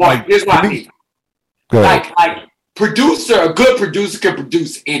 Here's the point. Here's what I mean. Like a good producer can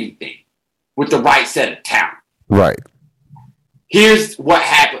produce anything with the right set of talent. Right. Here's what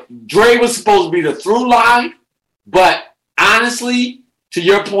happened. Dre was supposed to be the through line, but honestly, to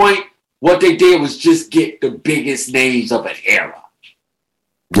your point, what they did was just get the biggest names of an era.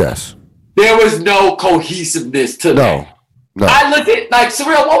 Yes. There was no cohesiveness to that. No. I looked at like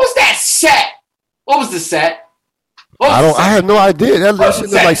Surreal. What was that set? What was the set? I have no idea. That shit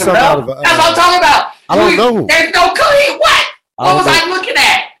looked like something out of. That's what I'm talking about. I don't know. There's no cohesive. What was I looking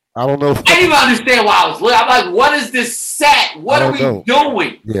at? I don't know. I didn't even understand why I was looking. I'm like, what is this set? What are we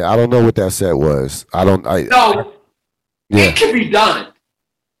doing? Yeah, I don't know what that set was. It can be done,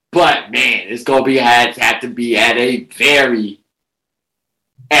 but man, it's gonna be have to be at a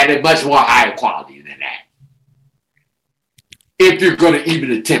much more higher quality than that. If you're going to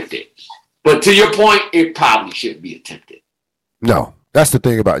even attempt it. But to your point, it probably shouldn't be attempted. No. That's the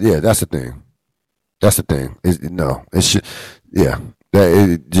thing about, that's the thing. That's the thing. Just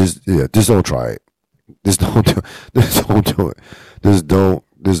don't try it. Just don't do it. Just don't do it. Just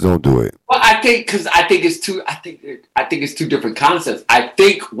don't do it. Well, I think it's two different concepts. I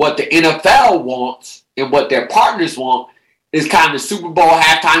think what the NFL wants and what their partners want is kind of the Super Bowl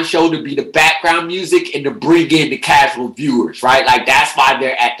halftime show to be the background music and to bring in the casual viewers, right? Like that's why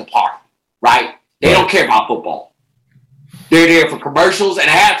they're at the party, right? They don't care about football. They're there for commercials and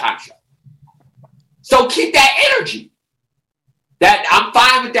a halftime show. So keep that energy. That I'm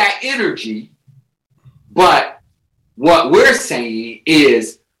fine with that energy, but what we're saying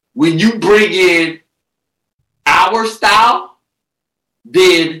is when you bring in our style,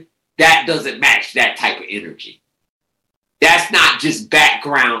 then that doesn't match that type of energy. That's not just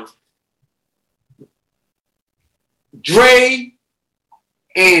background. Dre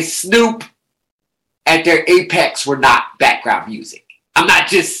and Snoop at their apex were not background music. I'm not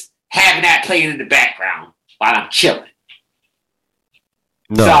just having that playing in the background while I'm chilling.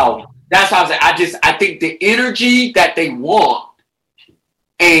 No. So that's how I say. I think the energy that they want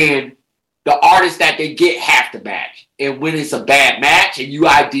and the artists that they get have to match. And when it's a bad match, and you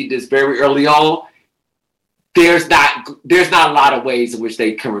ID'd this very early on, there's not a lot of ways in which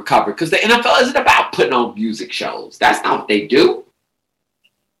they can recover because the NFL isn't about putting on music shows. That's not what they do.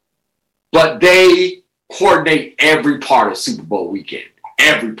 But they coordinate every part of Super Bowl weekend.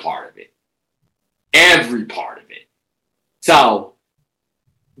 Every part of it. Every part of it. So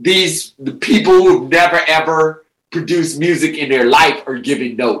the people who've never ever produced music in their life are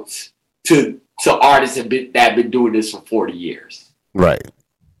giving notes to artists that have been doing this for 40 years. Right.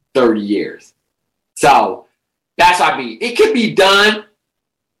 30 years. So that's what I mean. It can be done,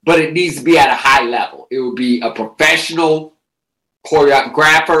 but it needs to be at a high level. It would be a professional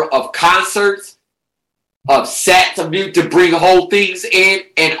choreographer of concerts, of sets of music to bring whole things in,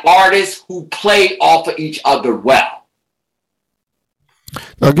 and artists who play off of each other well.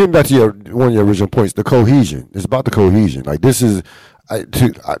 Now, getting back to one of your original points, the cohesion. It's about the cohesion. Like this is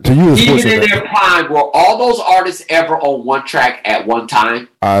to you. Even in their prime, were all those artists ever on one track at one time?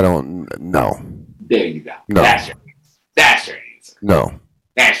 I don't know. There you go. No. That's your answer. No.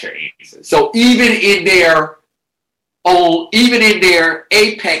 That's your answer. So even in their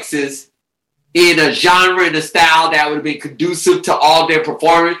apexes, in a genre and a style that would have been conducive to all their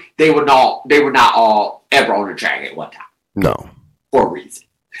performance, they were not all ever on a track at one time. No. For a reason.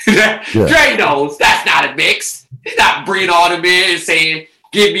 Dre knows that's not a mix. He's not bringing all them in and saying,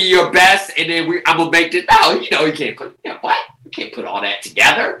 give me your best, and then I'm gonna make this. No, you know, you can't put. You know, what? You can't put all that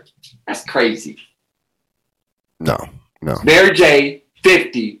together. That's crazy. No. Mary J,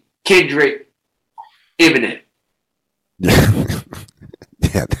 50, Kendrick, Eminem.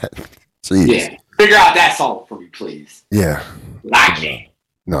 Yeah. Geez. Yeah. Figure out that song for me, please. Yeah. I can't.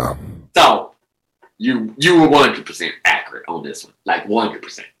 No. So you were 100% accurate on this one, like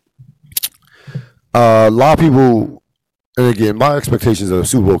 100%. A lot of people, and again, my expectations of the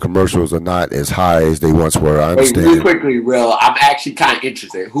Super Bowl commercials are not as high as they once were. I understand. Wait, real quickly, Will, I'm actually kind of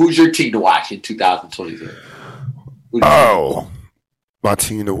interested. Who's your team to watch in 2022? Oh, my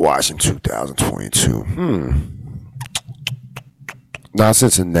team to watch in 2022. Not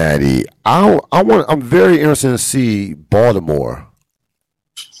Cincinnati. I'm very interested to see Baltimore.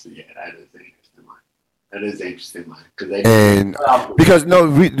 Yeah, that is an interesting one. That is an interesting one Because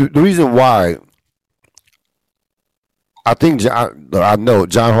the reason why I think I know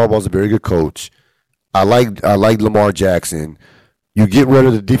John Harbaugh's a very good coach. I like Lamar Jackson. You get rid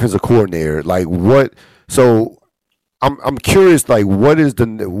of the defensive coordinator. Like what? So I'm curious. Like what is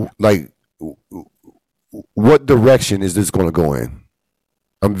what direction is this going to go in?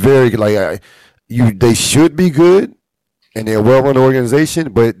 I'm very they should be good, and they're a well-run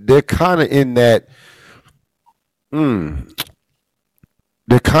organization, but they're kind of in that. They're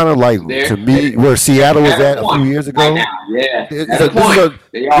kind of like to me where Seattle was at a few years ago. Right now. Yeah,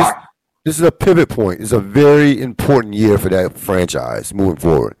 this is a pivot point. It's a very important year for that franchise moving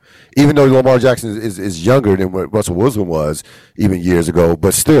forward. Even though Lamar Jackson is younger than what Russell Wilson was even years ago,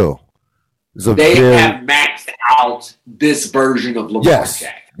 but still, they have maxed out this version of Lamar Jackson.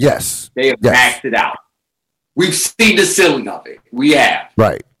 Yes. They have maxed it out. We've seen the ceiling of it. We have.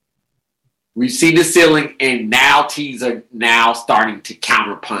 Right. We've seen the ceiling, and now teams are now starting to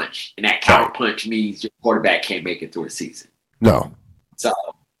counterpunch. And that counterpunch means your quarterback can't make it through a season. No. So,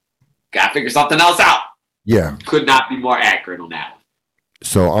 got to figure something else out. Yeah. Could not be more accurate on that one.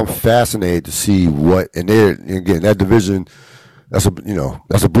 So, I'm fascinated to see that division, that's a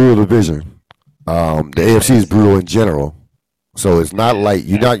brutal division. The AFC is brutal in general. So it's not like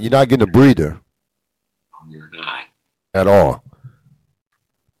you're not getting a breather. You're not at all.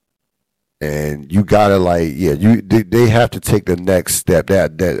 And you gotta they have to take the next step.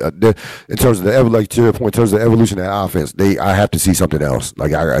 That in terms of to your point, in terms of the evolution of that offense, I have to see something else.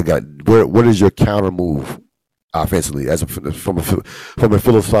 Like I got what is your counter move offensively from a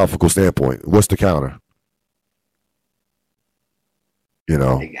philosophical standpoint? What's the counter? They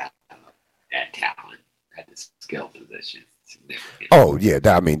got that talent at the skill position. Oh yeah,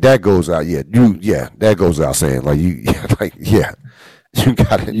 that goes out. Yeah, that goes out saying you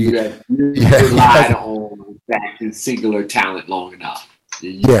got it. You relied on that singular talent long enough.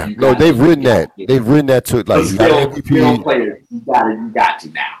 They've written that. They've written that to skill players. You got to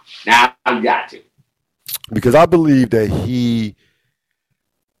now. Now you got to. Because I believe that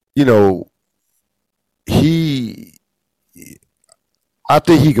I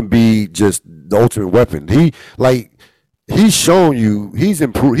think he can be just the ultimate weapon. He's shown you he's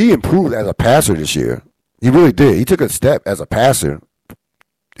improved. He improved as a passer this year. He really did. He took a step as a passer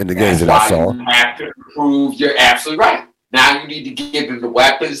in the games that I saw. You have to improve. You're absolutely right. Now you need to give him the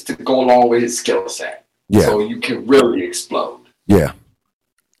weapons to go along with his skill set. Yeah. So you can really explode. Yeah.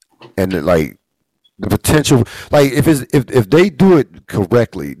 And the potential, if they do it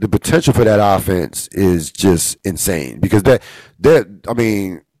correctly, the potential for that offense is just insane because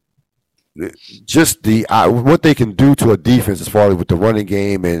just what they can do to a defense as far as with the running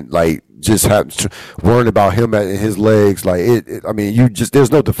game and just worrying about him and his legs,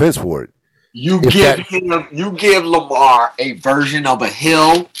 there's no defense for it. You give Lamar a version of a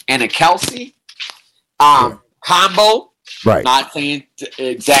Hill and a Kelsey combo. Right. Not saying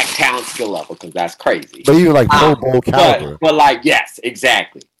exact talent skill level because that's crazy. But even Pro Bowl caliber. But yes,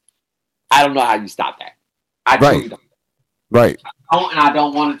 exactly. I don't know how you stop that. I truly don't. Right. I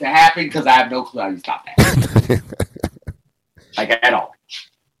don't want it to happen because I have no clue how you stop that. At all.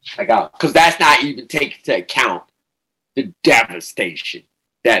 Because that's not even taking into account the devastation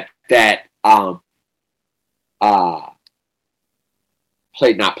that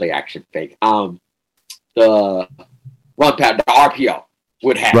play action fake. The run pass, the RPO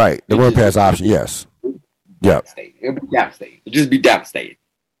would have. Right. The run pass option, yes. Yep. It would be devastating. It would just be devastating.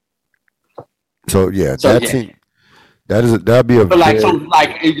 So that'd be a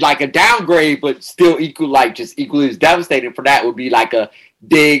a downgrade, but still equally as devastating for that would be like a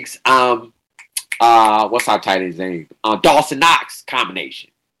Diggs, what's our tight end's name? Dawson Knox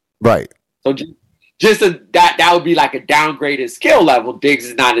combination. Right. So that would be like a downgraded skill level. Diggs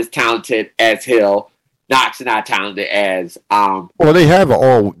is not as talented as Hill. Knox not talented as Well, they have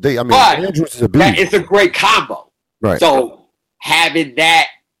all. Andrews is a beast. It's a great combo. Right. So having that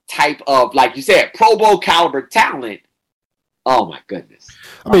type of, like you said, Pro Bowl caliber talent. Oh my goodness.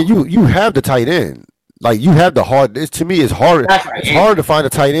 I mean, you have the tight end. Like you have the hard. To me, it's hard. Right. It's hard to find a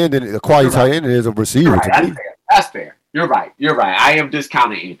tight end and a quality tight end as a receiver. Right. That's fair. You're right. I am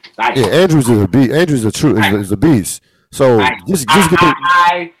discounting Andrews. Andrews is a beast. Andrews is a beast. So just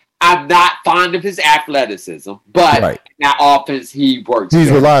get I'm not fond of his athleticism, but in that offense he works. He's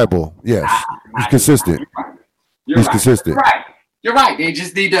reliable. Yes, he's consistent. He's consistent. You're right. They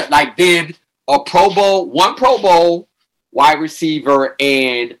just need to then one Pro Bowl wide receiver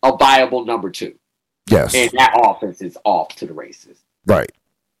and a viable number 2. Yes, and that offense is off to the races. Right.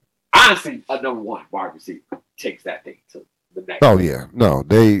 Honestly, a number 1 wide receiver takes that thing to the next. Oh yeah, no,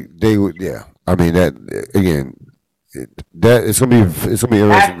 they would. Yeah, I mean that again. It's gonna be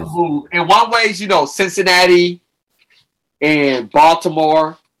interesting. In one way, Cincinnati and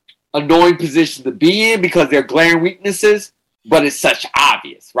Baltimore, annoying position to be in because they're glaring weaknesses, but it's such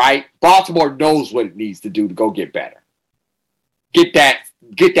obvious, right? Baltimore knows what it needs to do to go get better. Get that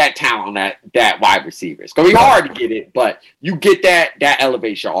talent on that wide receiver. It's gonna be hard to get it, but you get that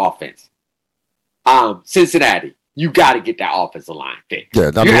elevates your offense. Cincinnati, you got to get that offensive line fixed.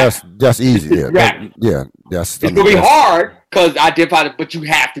 Yeah, I mean, that's easy. Yeah, it's gonna be hard because identify it, but you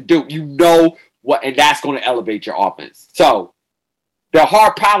have to do. What, and that's going to elevate your offense. So they're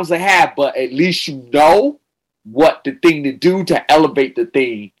hard problems to have, but at least you know what the thing to do to elevate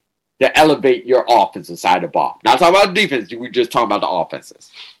your offensive side of the ball. Not talking about defense. We're just talking about the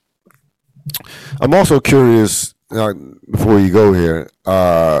offenses. I'm also curious before you go here.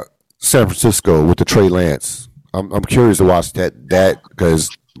 San Francisco with the Trey Lance. I'm curious to watch that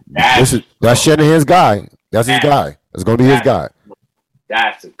because that's Shanahan's guy. That's his guy. It's going to be his guy.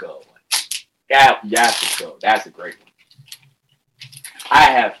 That's a good one. That's a great one.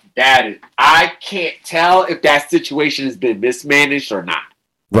 I can't tell if that situation has been mismanaged or not.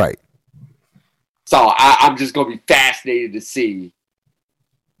 Right. So I'm just going to be fascinated to see.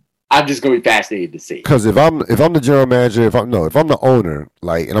 Because if I'm the general manager, if I'm the owner,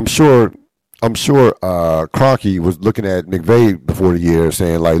 and I'm sure Kroenke was looking at McVay before the year,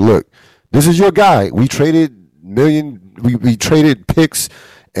 saying look, this is your guy. We traded we traded picks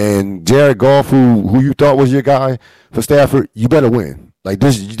and Jared Goff, who you thought was your guy for Stafford. You better win.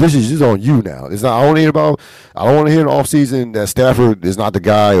 This is on you now. It's not. I don't want to hear in the offseason that Stafford is not the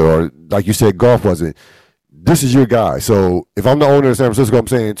guy, or like you said, Goff wasn't. This is your guy. So if I'm the owner of San Francisco, I'm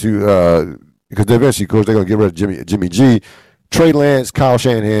saying because eventually, of course, they're gonna get rid of Jimmy G. Trey Lance, Kyle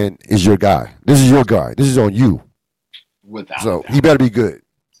Shanahan is your guy. This is your guy. This is on you. So he better be good.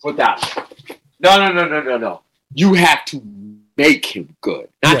 Without no. You have to make him good,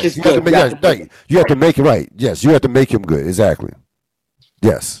 not just good. You have to make it right. Yes, you have to make him good. Exactly.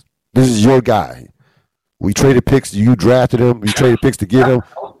 Yes, this is your guy. We traded picks. You drafted him. We traded picks to get him.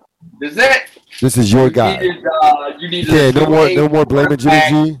 This is it. This is your guy. No more blaming Jimmy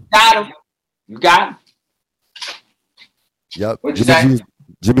G. You got him. Yep.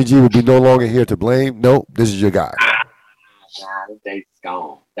 Jimmy G would be no longer here to blame. Nope. This is your guy. The date's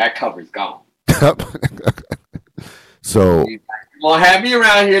gone. That cover's gone. So you won't have me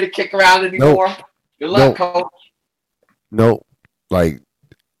around here to kick around anymore. Nope. Good luck, Coach. Nope.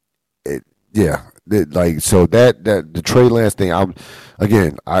 So that the Trey Lance thing. I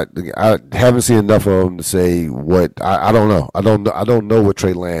haven't seen enough of him to say what I don't know. I don't know what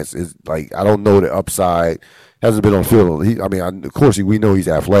Trey Lance is like. I don't know the upside. Hasn't been on field. Of course, we know he's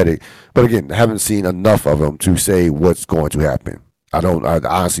athletic, but again, I haven't seen enough of him to say what's going to happen. I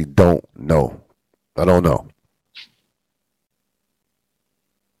honestly don't know. I don't know.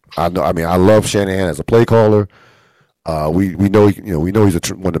 I know. I love Shanahan as a play caller. We know he's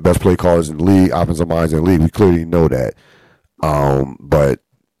one of the best play callers in the league, offensive minds in the league. We clearly know that. But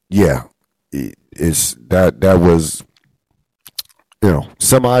yeah, it's that was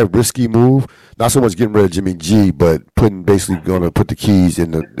semi risky move. Not so much getting rid of Jimmy G, but basically going to put the keys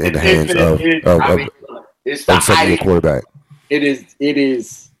in the hands of second-year quarterback. It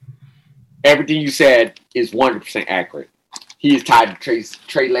is everything you said is 100% accurate. He is tied to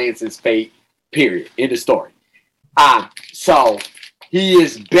Trey Lance's fate. Period. End of story. So he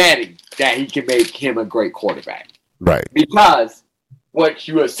is betting that he can make him a great quarterback. Right. Because what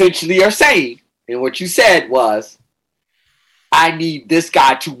you essentially are saying and what you said was, I need this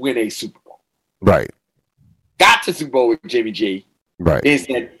guy to win a Super Bowl. Right. Got to Super Bowl with Jimmy G. Right. Is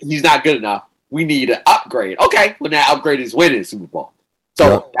that he's not good enough. We need an upgrade. Okay. Well, that upgrade is winning the Super Bowl.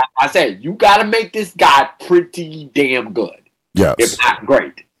 So I said, you got to make this guy pretty damn good. Yes. If not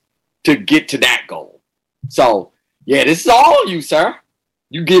great, to get to that goal. So yeah, this is all on you, sir.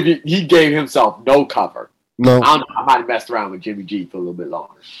 He gave himself no cover. No, I don't know. I might have messed around with Jimmy G for a little bit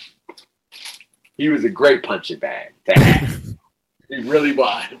longer. He was a great punching bag to have. He really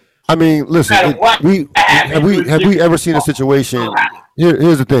was. I mean, listen. Have we ever seen a situation?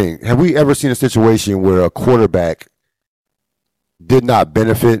 Here's the thing: have we ever seen a situation where a quarterback did not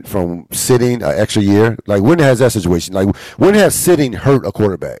benefit from sitting an extra year? Like, when has that situation? Like, when has sitting hurt a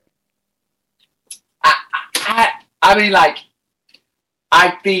quarterback? I mean, like,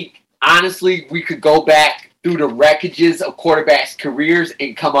 I think honestly, we could go back through the wreckages of quarterbacks' careers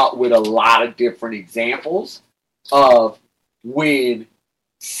and come up with a lot of different examples of when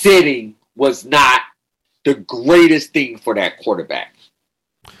sitting was not the greatest thing for that quarterback.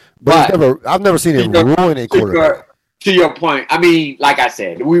 But I've never seen it ruin a quarterback. To your point, I mean, like I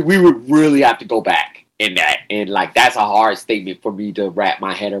said, we would really have to go back in that. And, like, that's a hard statement for me to wrap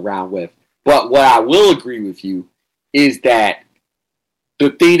my head around with. But what I will agree with you is that the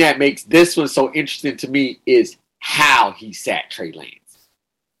thing that makes this one so interesting to me is how he sat Trey Lance.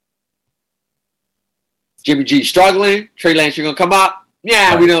 Jimmy G struggling. Trey Lance, you're going to come up?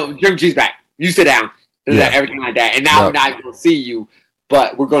 Yeah, we know. Jimmy G's back. You sit down. Everything like that. And now we're not going to see you,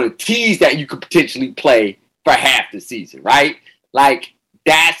 but we're going to tease that you could potentially play for half the season, right? Like,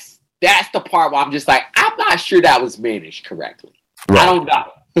 that's the part where I'm just like, I'm not sure that was managed correctly. Right. I don't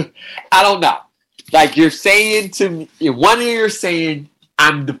know. I don't know. Like, you're saying to me, in one year you're saying,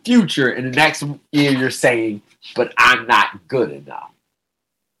 I'm the future, and the next year you're saying, but I'm not good enough.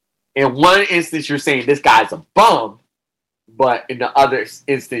 In one instance, you're saying this guy's a bum, but in the other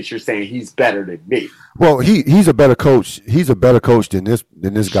instance, you're saying he's better than me. Well, he's a better coach. He's a better coach than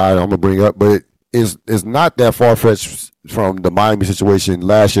this guy I'm gonna bring up, but it's not that far fetched from the Miami situation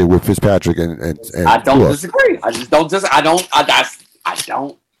last year with Fitzpatrick and I don't disagree. I just don't I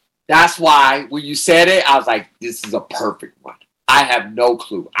don't. That's why when you said it, I was like, this is a perfect one. I have no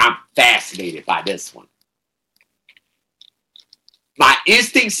clue. I'm fascinated by this one. My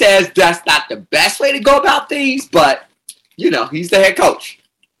instinct says that's not the best way to go about things, but, he's the head coach.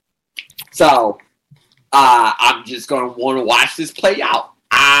 So I'm just going to want to watch this play out.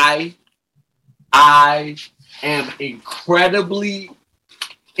 I am incredibly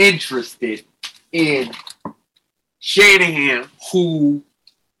interested in Shanahan, who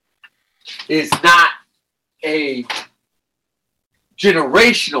is not a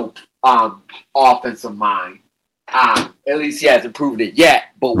generational offensive mind. At least he hasn't proven it yet.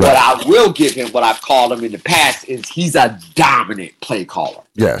 But what I will give him, what I've called him in the past, is he's a dominant play caller.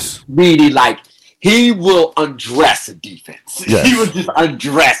 Yes. Meaning, like, he will undress a defense. Yes. He will just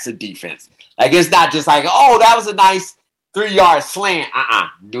undress a defense. Like, it's not just like, oh, that was a nice 3-yard slant.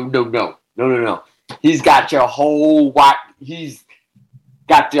 No. He's got your whole he's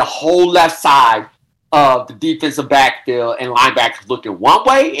got the whole left side of the defensive backfield and linebackers looking one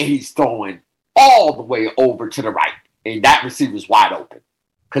way, and he's throwing all the way over to the right. And that receiver's wide open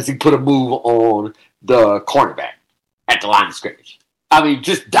because he put a move on the cornerback at the line of scrimmage. I mean,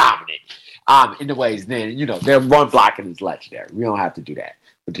 just dominant in the ways. Then, their run blocking is legendary. We don't have to do that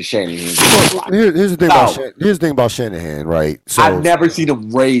with the Shanahan. Here's the thing about Shanahan, right? So I've never seen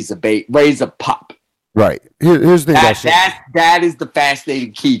him raise a pup. Right. Here's the thing about Shanahan. That is the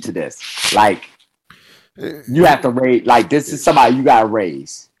fascinating key to this. Like, you have to raise. Like, this is somebody you got to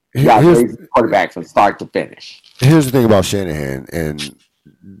raise. You got to raise the quarterback from start to finish. Here's the thing about Shanahan, and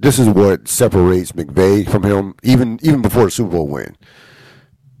this is what separates McVay from him, even before the Super Bowl win.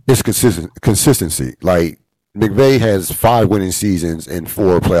 It's consistency. Like, McVay has 5 winning seasons and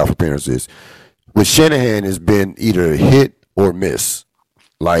 4 playoff appearances. With Shanahan, has been either hit or miss.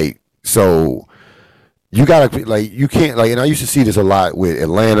 Like, so you gotta you can't and I used to see this a lot with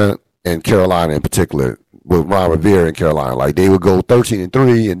Atlanta and Carolina in particular, with Ron Rivera in Carolina. Like, they would go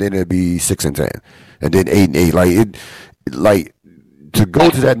 13-3, and then it'd be 6-10, and then 8-8. To go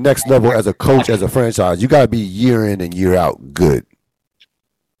to that next level as a coach, as a franchise, you gotta be year in and year out good.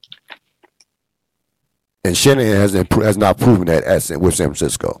 And Shanahan has not proven that with San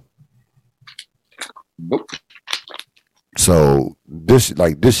Francisco. Nope. So this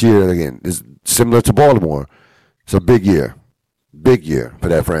year again is similar to Baltimore. It's a big year for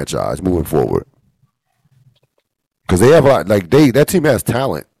that franchise moving forward. Because they have a lot. Like, that team has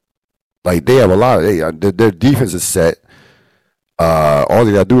talent. Like, they have a lot of their defense is set. All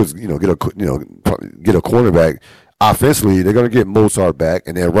they gotta do is get a cornerback. Offensively, they're gonna get Mozart back,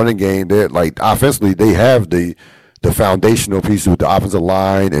 and their running game. They're offensively, they have the foundational pieces with the offensive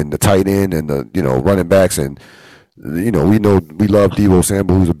line and the tight end and the running backs, and we love Deebo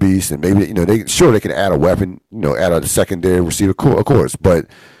Samuel, who's a beast, and maybe they can add a weapon, add a secondary receiver, of course, but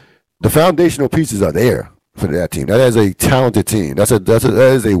The foundational pieces are there for that team. That is a talented team. That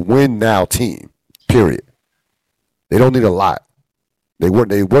is a win now team. Period. They don't need a lot. They were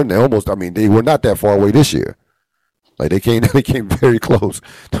not that far away this year. Like they came very close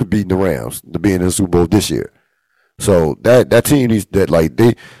to beating the Rams, to being in the Super Bowl this year. So that team needs that, like,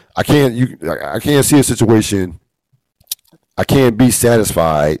 I can't see a situation. I can't be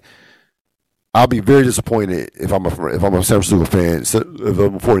satisfied. I'll be very disappointed if I'm a San Francisco fan, if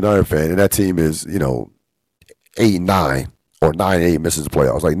I'm a 49er fan, and that team is 8-9 or 9-8 misses the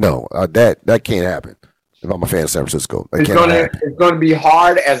playoffs. Like, no, that can't happen. If I'm a fan of San Francisco, it's going to be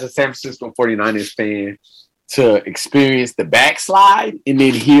hard as a San Francisco 49ers fan to experience the backslide and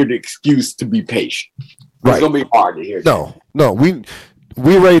then hear the excuse to be patient. It's going to be hard to hear. No,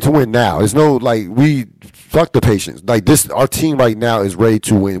 we're ready to win now. There's no, like, we fuck the patience. Like, this, our team right now is ready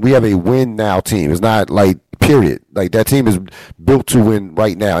to win. We have a win now team. It's not like, period. Like, that team is built to win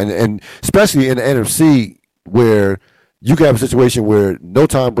right now. And especially in the NFC, where you can have a situation where no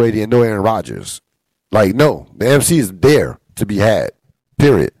Tom Brady and no Aaron Rodgers. Like, no, the NFC is there to be had.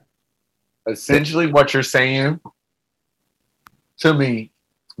 Period. Essentially, what you're saying to me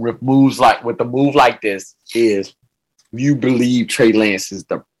with a move like this is you believe Trey Lance is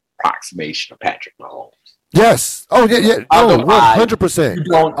the approximation of Patrick Mahomes. Yes. Oh, yeah. Oh, 100%. You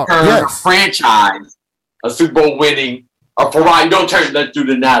don't turn a franchise, a Super Bowl winning, a Ferrari. You don't turn that through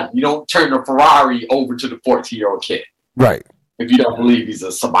the now. You don't turn a Ferrari over to the 14-year-old kid. Right. If you don't believe he's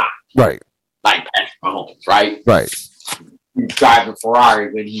a savant. Right. Like Patrick Mahomes, right? Right. He was driving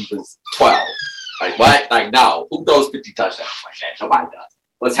Ferrari when he was 12. Like, what? Like, no. Who throws 50 touchdowns like that? Nobody does.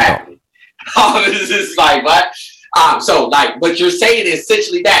 What's happening? It's just like, what? So, like, what you're saying is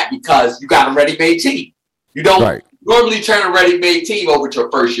essentially that, because you got a ready-made team. You don't normally turn a ready-made team over to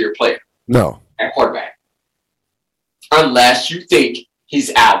a first-year player. No. At quarterback. Unless you think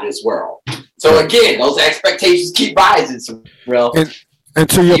he's out of this world. So, again, those expectations keep rising. And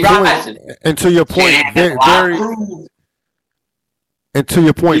to your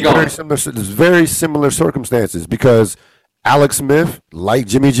point, very similar circumstances, because Alex Smith, like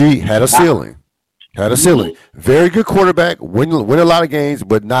Jimmy G, had a ceiling. Very good quarterback, win a lot of games,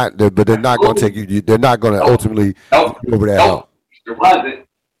 but they're not going to take you. They're not going to ultimately get over that hump. It wasn't.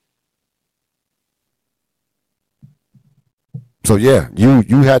 So yeah,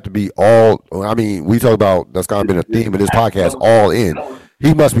 you have to be all. I mean, we talk about, that's kind of been a theme of this podcast. All in.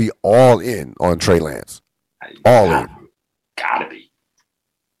 He must be all in on Trey Lance. All in. Gotta be.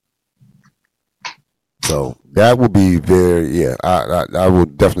 So that would be I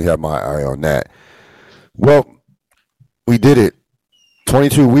would definitely have my eye on that. Well, we did it.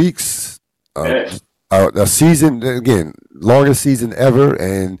 22 weeks. A season, again, longest season ever.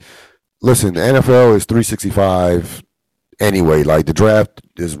 And listen, the NFL is 365 anyway. Like, the draft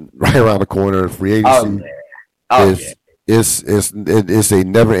is right around the corner. Free agency it's a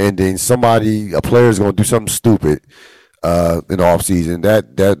never ending. A player is going to do something stupid in the off season.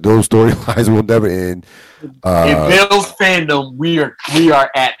 That those storylines will never end. In Bills fandom, we are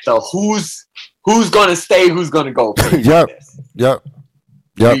at the who's going to stay, who's going to go. Yep.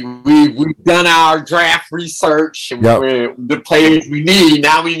 We've done our draft research and the players we need.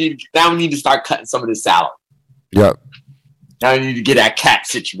 Now we need to start cutting some of this out. Yep. Now we need to get that cap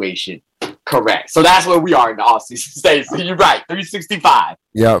situation correct. So that's where we are in the offseason stage. So you're right, 365.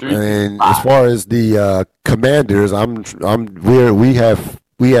 Yeah, and as far as the Commanders,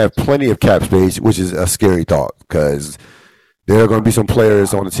 we have plenty of cap space, which is a scary thought, because there are going to be some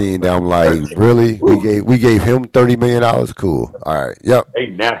players on the team that I'm like, really? We gave him $30 million? Cool. All right. Yep. They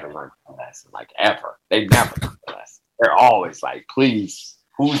never learn the lesson, like, ever. They never learn the lesson. They're always like, please,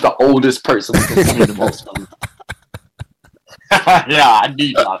 who's the oldest person we can spend the most money? Yeah, I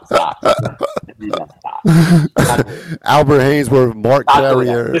need y'all to stop. Albert Hainsworth, Mark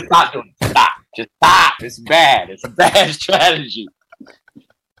Carrier. Just stop doing it. Just stop. It's bad. It's a bad strategy.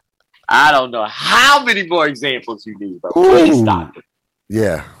 I don't know how many more examples you need, but please stop it.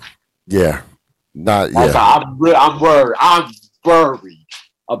 Yeah. Not yet. I'm worried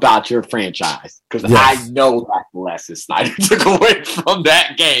about your franchise, because I know that lesson Snyder took away from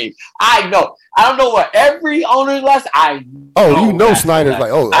that game. I know. I don't know what every owner lesson. Snyder's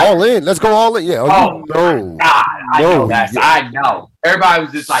like, all in. Let's go all in. Yeah. God, I know that. I know. Everybody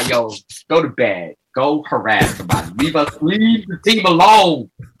was just like, yo, go to bed. Go harass somebody. Leave the team alone.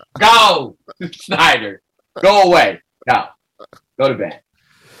 Go, Snyder. Go away. No. Go to bed.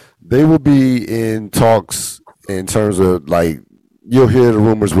 They will be in talks in terms of, like, you'll hear the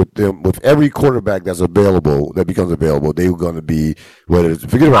rumors with them, with every quarterback that becomes available. They're going to be,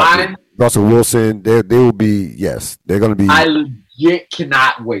 forget about Russell Wilson. They will be, yes, they're going to be. I legit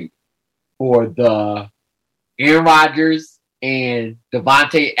cannot wait for the Aaron Rodgers and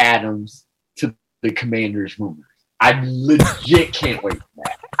Devontae Adams to the Commanders rumors. I legit can't wait for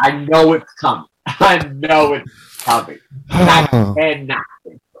that. I know it's coming. And I cannot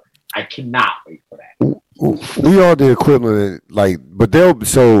wait for it. I cannot wait for that. We are the equivalent, but they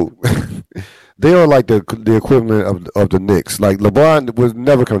are like the equivalent of the Knicks. Like LeBron was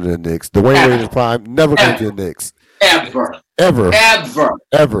never coming to the Knicks. Dwayne Wade in his prime never came to the Knicks. Ever. And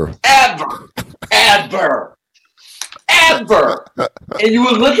you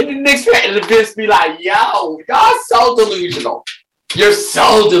would look at the Knicks fan and just be like, yo, y'all so delusional. You're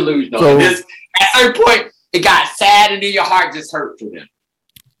so delusional. So, at a certain point, it got sad and then your heart just hurt for them.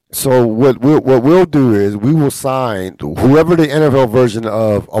 So what we'll do is we will sign whoever the NFL version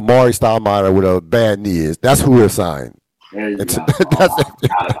of Amari Stoudemire with a bad knee is. That's who we'll sign. There you go.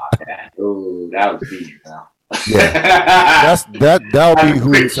 That. Ooh, that was deep. Yeah, that'll be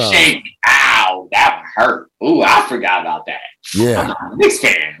who we sign. Ow, that hurt. Ooh, I forgot about that. Yeah, I'm a Knicks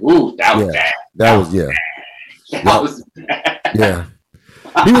fan. Ooh, that was bad. That was bad. Yeah.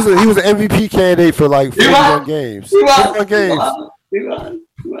 He was an MVP candidate for like 41 games. He was.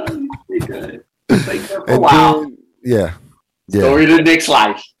 Wow. Yeah. Story of the Knicks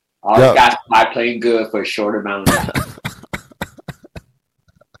life. All the guys by playing good for a short amount of time.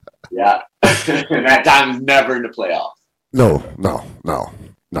 Yeah. And that time is never in the playoffs. No.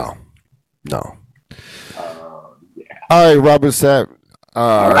 All right, Robert Sapp.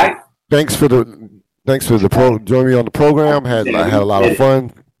 All right. Thanks for joining me on the program. Had a lot of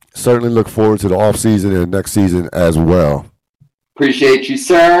fun. Certainly look forward to the off season and next season as well. Appreciate you,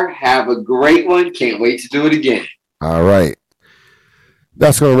 sir. Have a great one. Can't wait to do it again. All right.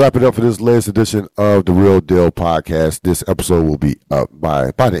 That's going to wrap it up for this latest edition of the Real Deal Podcast. This episode will be up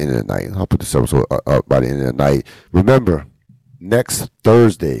by the end of the night. I'll put this episode up by the end of the night. Remember, next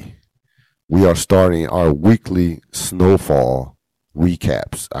Thursday, we are starting our weekly snowfall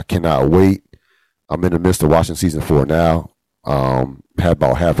recaps. I cannot wait. I'm in the midst of watching season 4 now. Had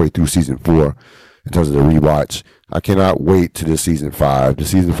about halfway through season 4 in terms of the rewatch. I cannot wait to the season 5. The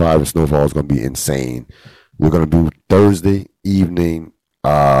season 5 of Snowfall is going to be insane. We're going to do Thursday evening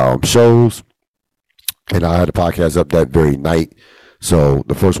shows, and I had the podcast up that very night. So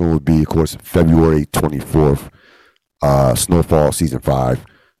the first one would be, of course, February 24th, Snowfall season 5.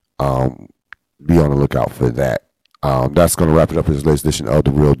 Be on the lookout for that. That's going to wrap it up for this latest edition of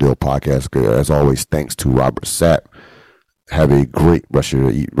the Real Deal Podcast. As always, thanks to Robert Sapp. Have a great rest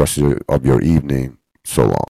of your evening. So long.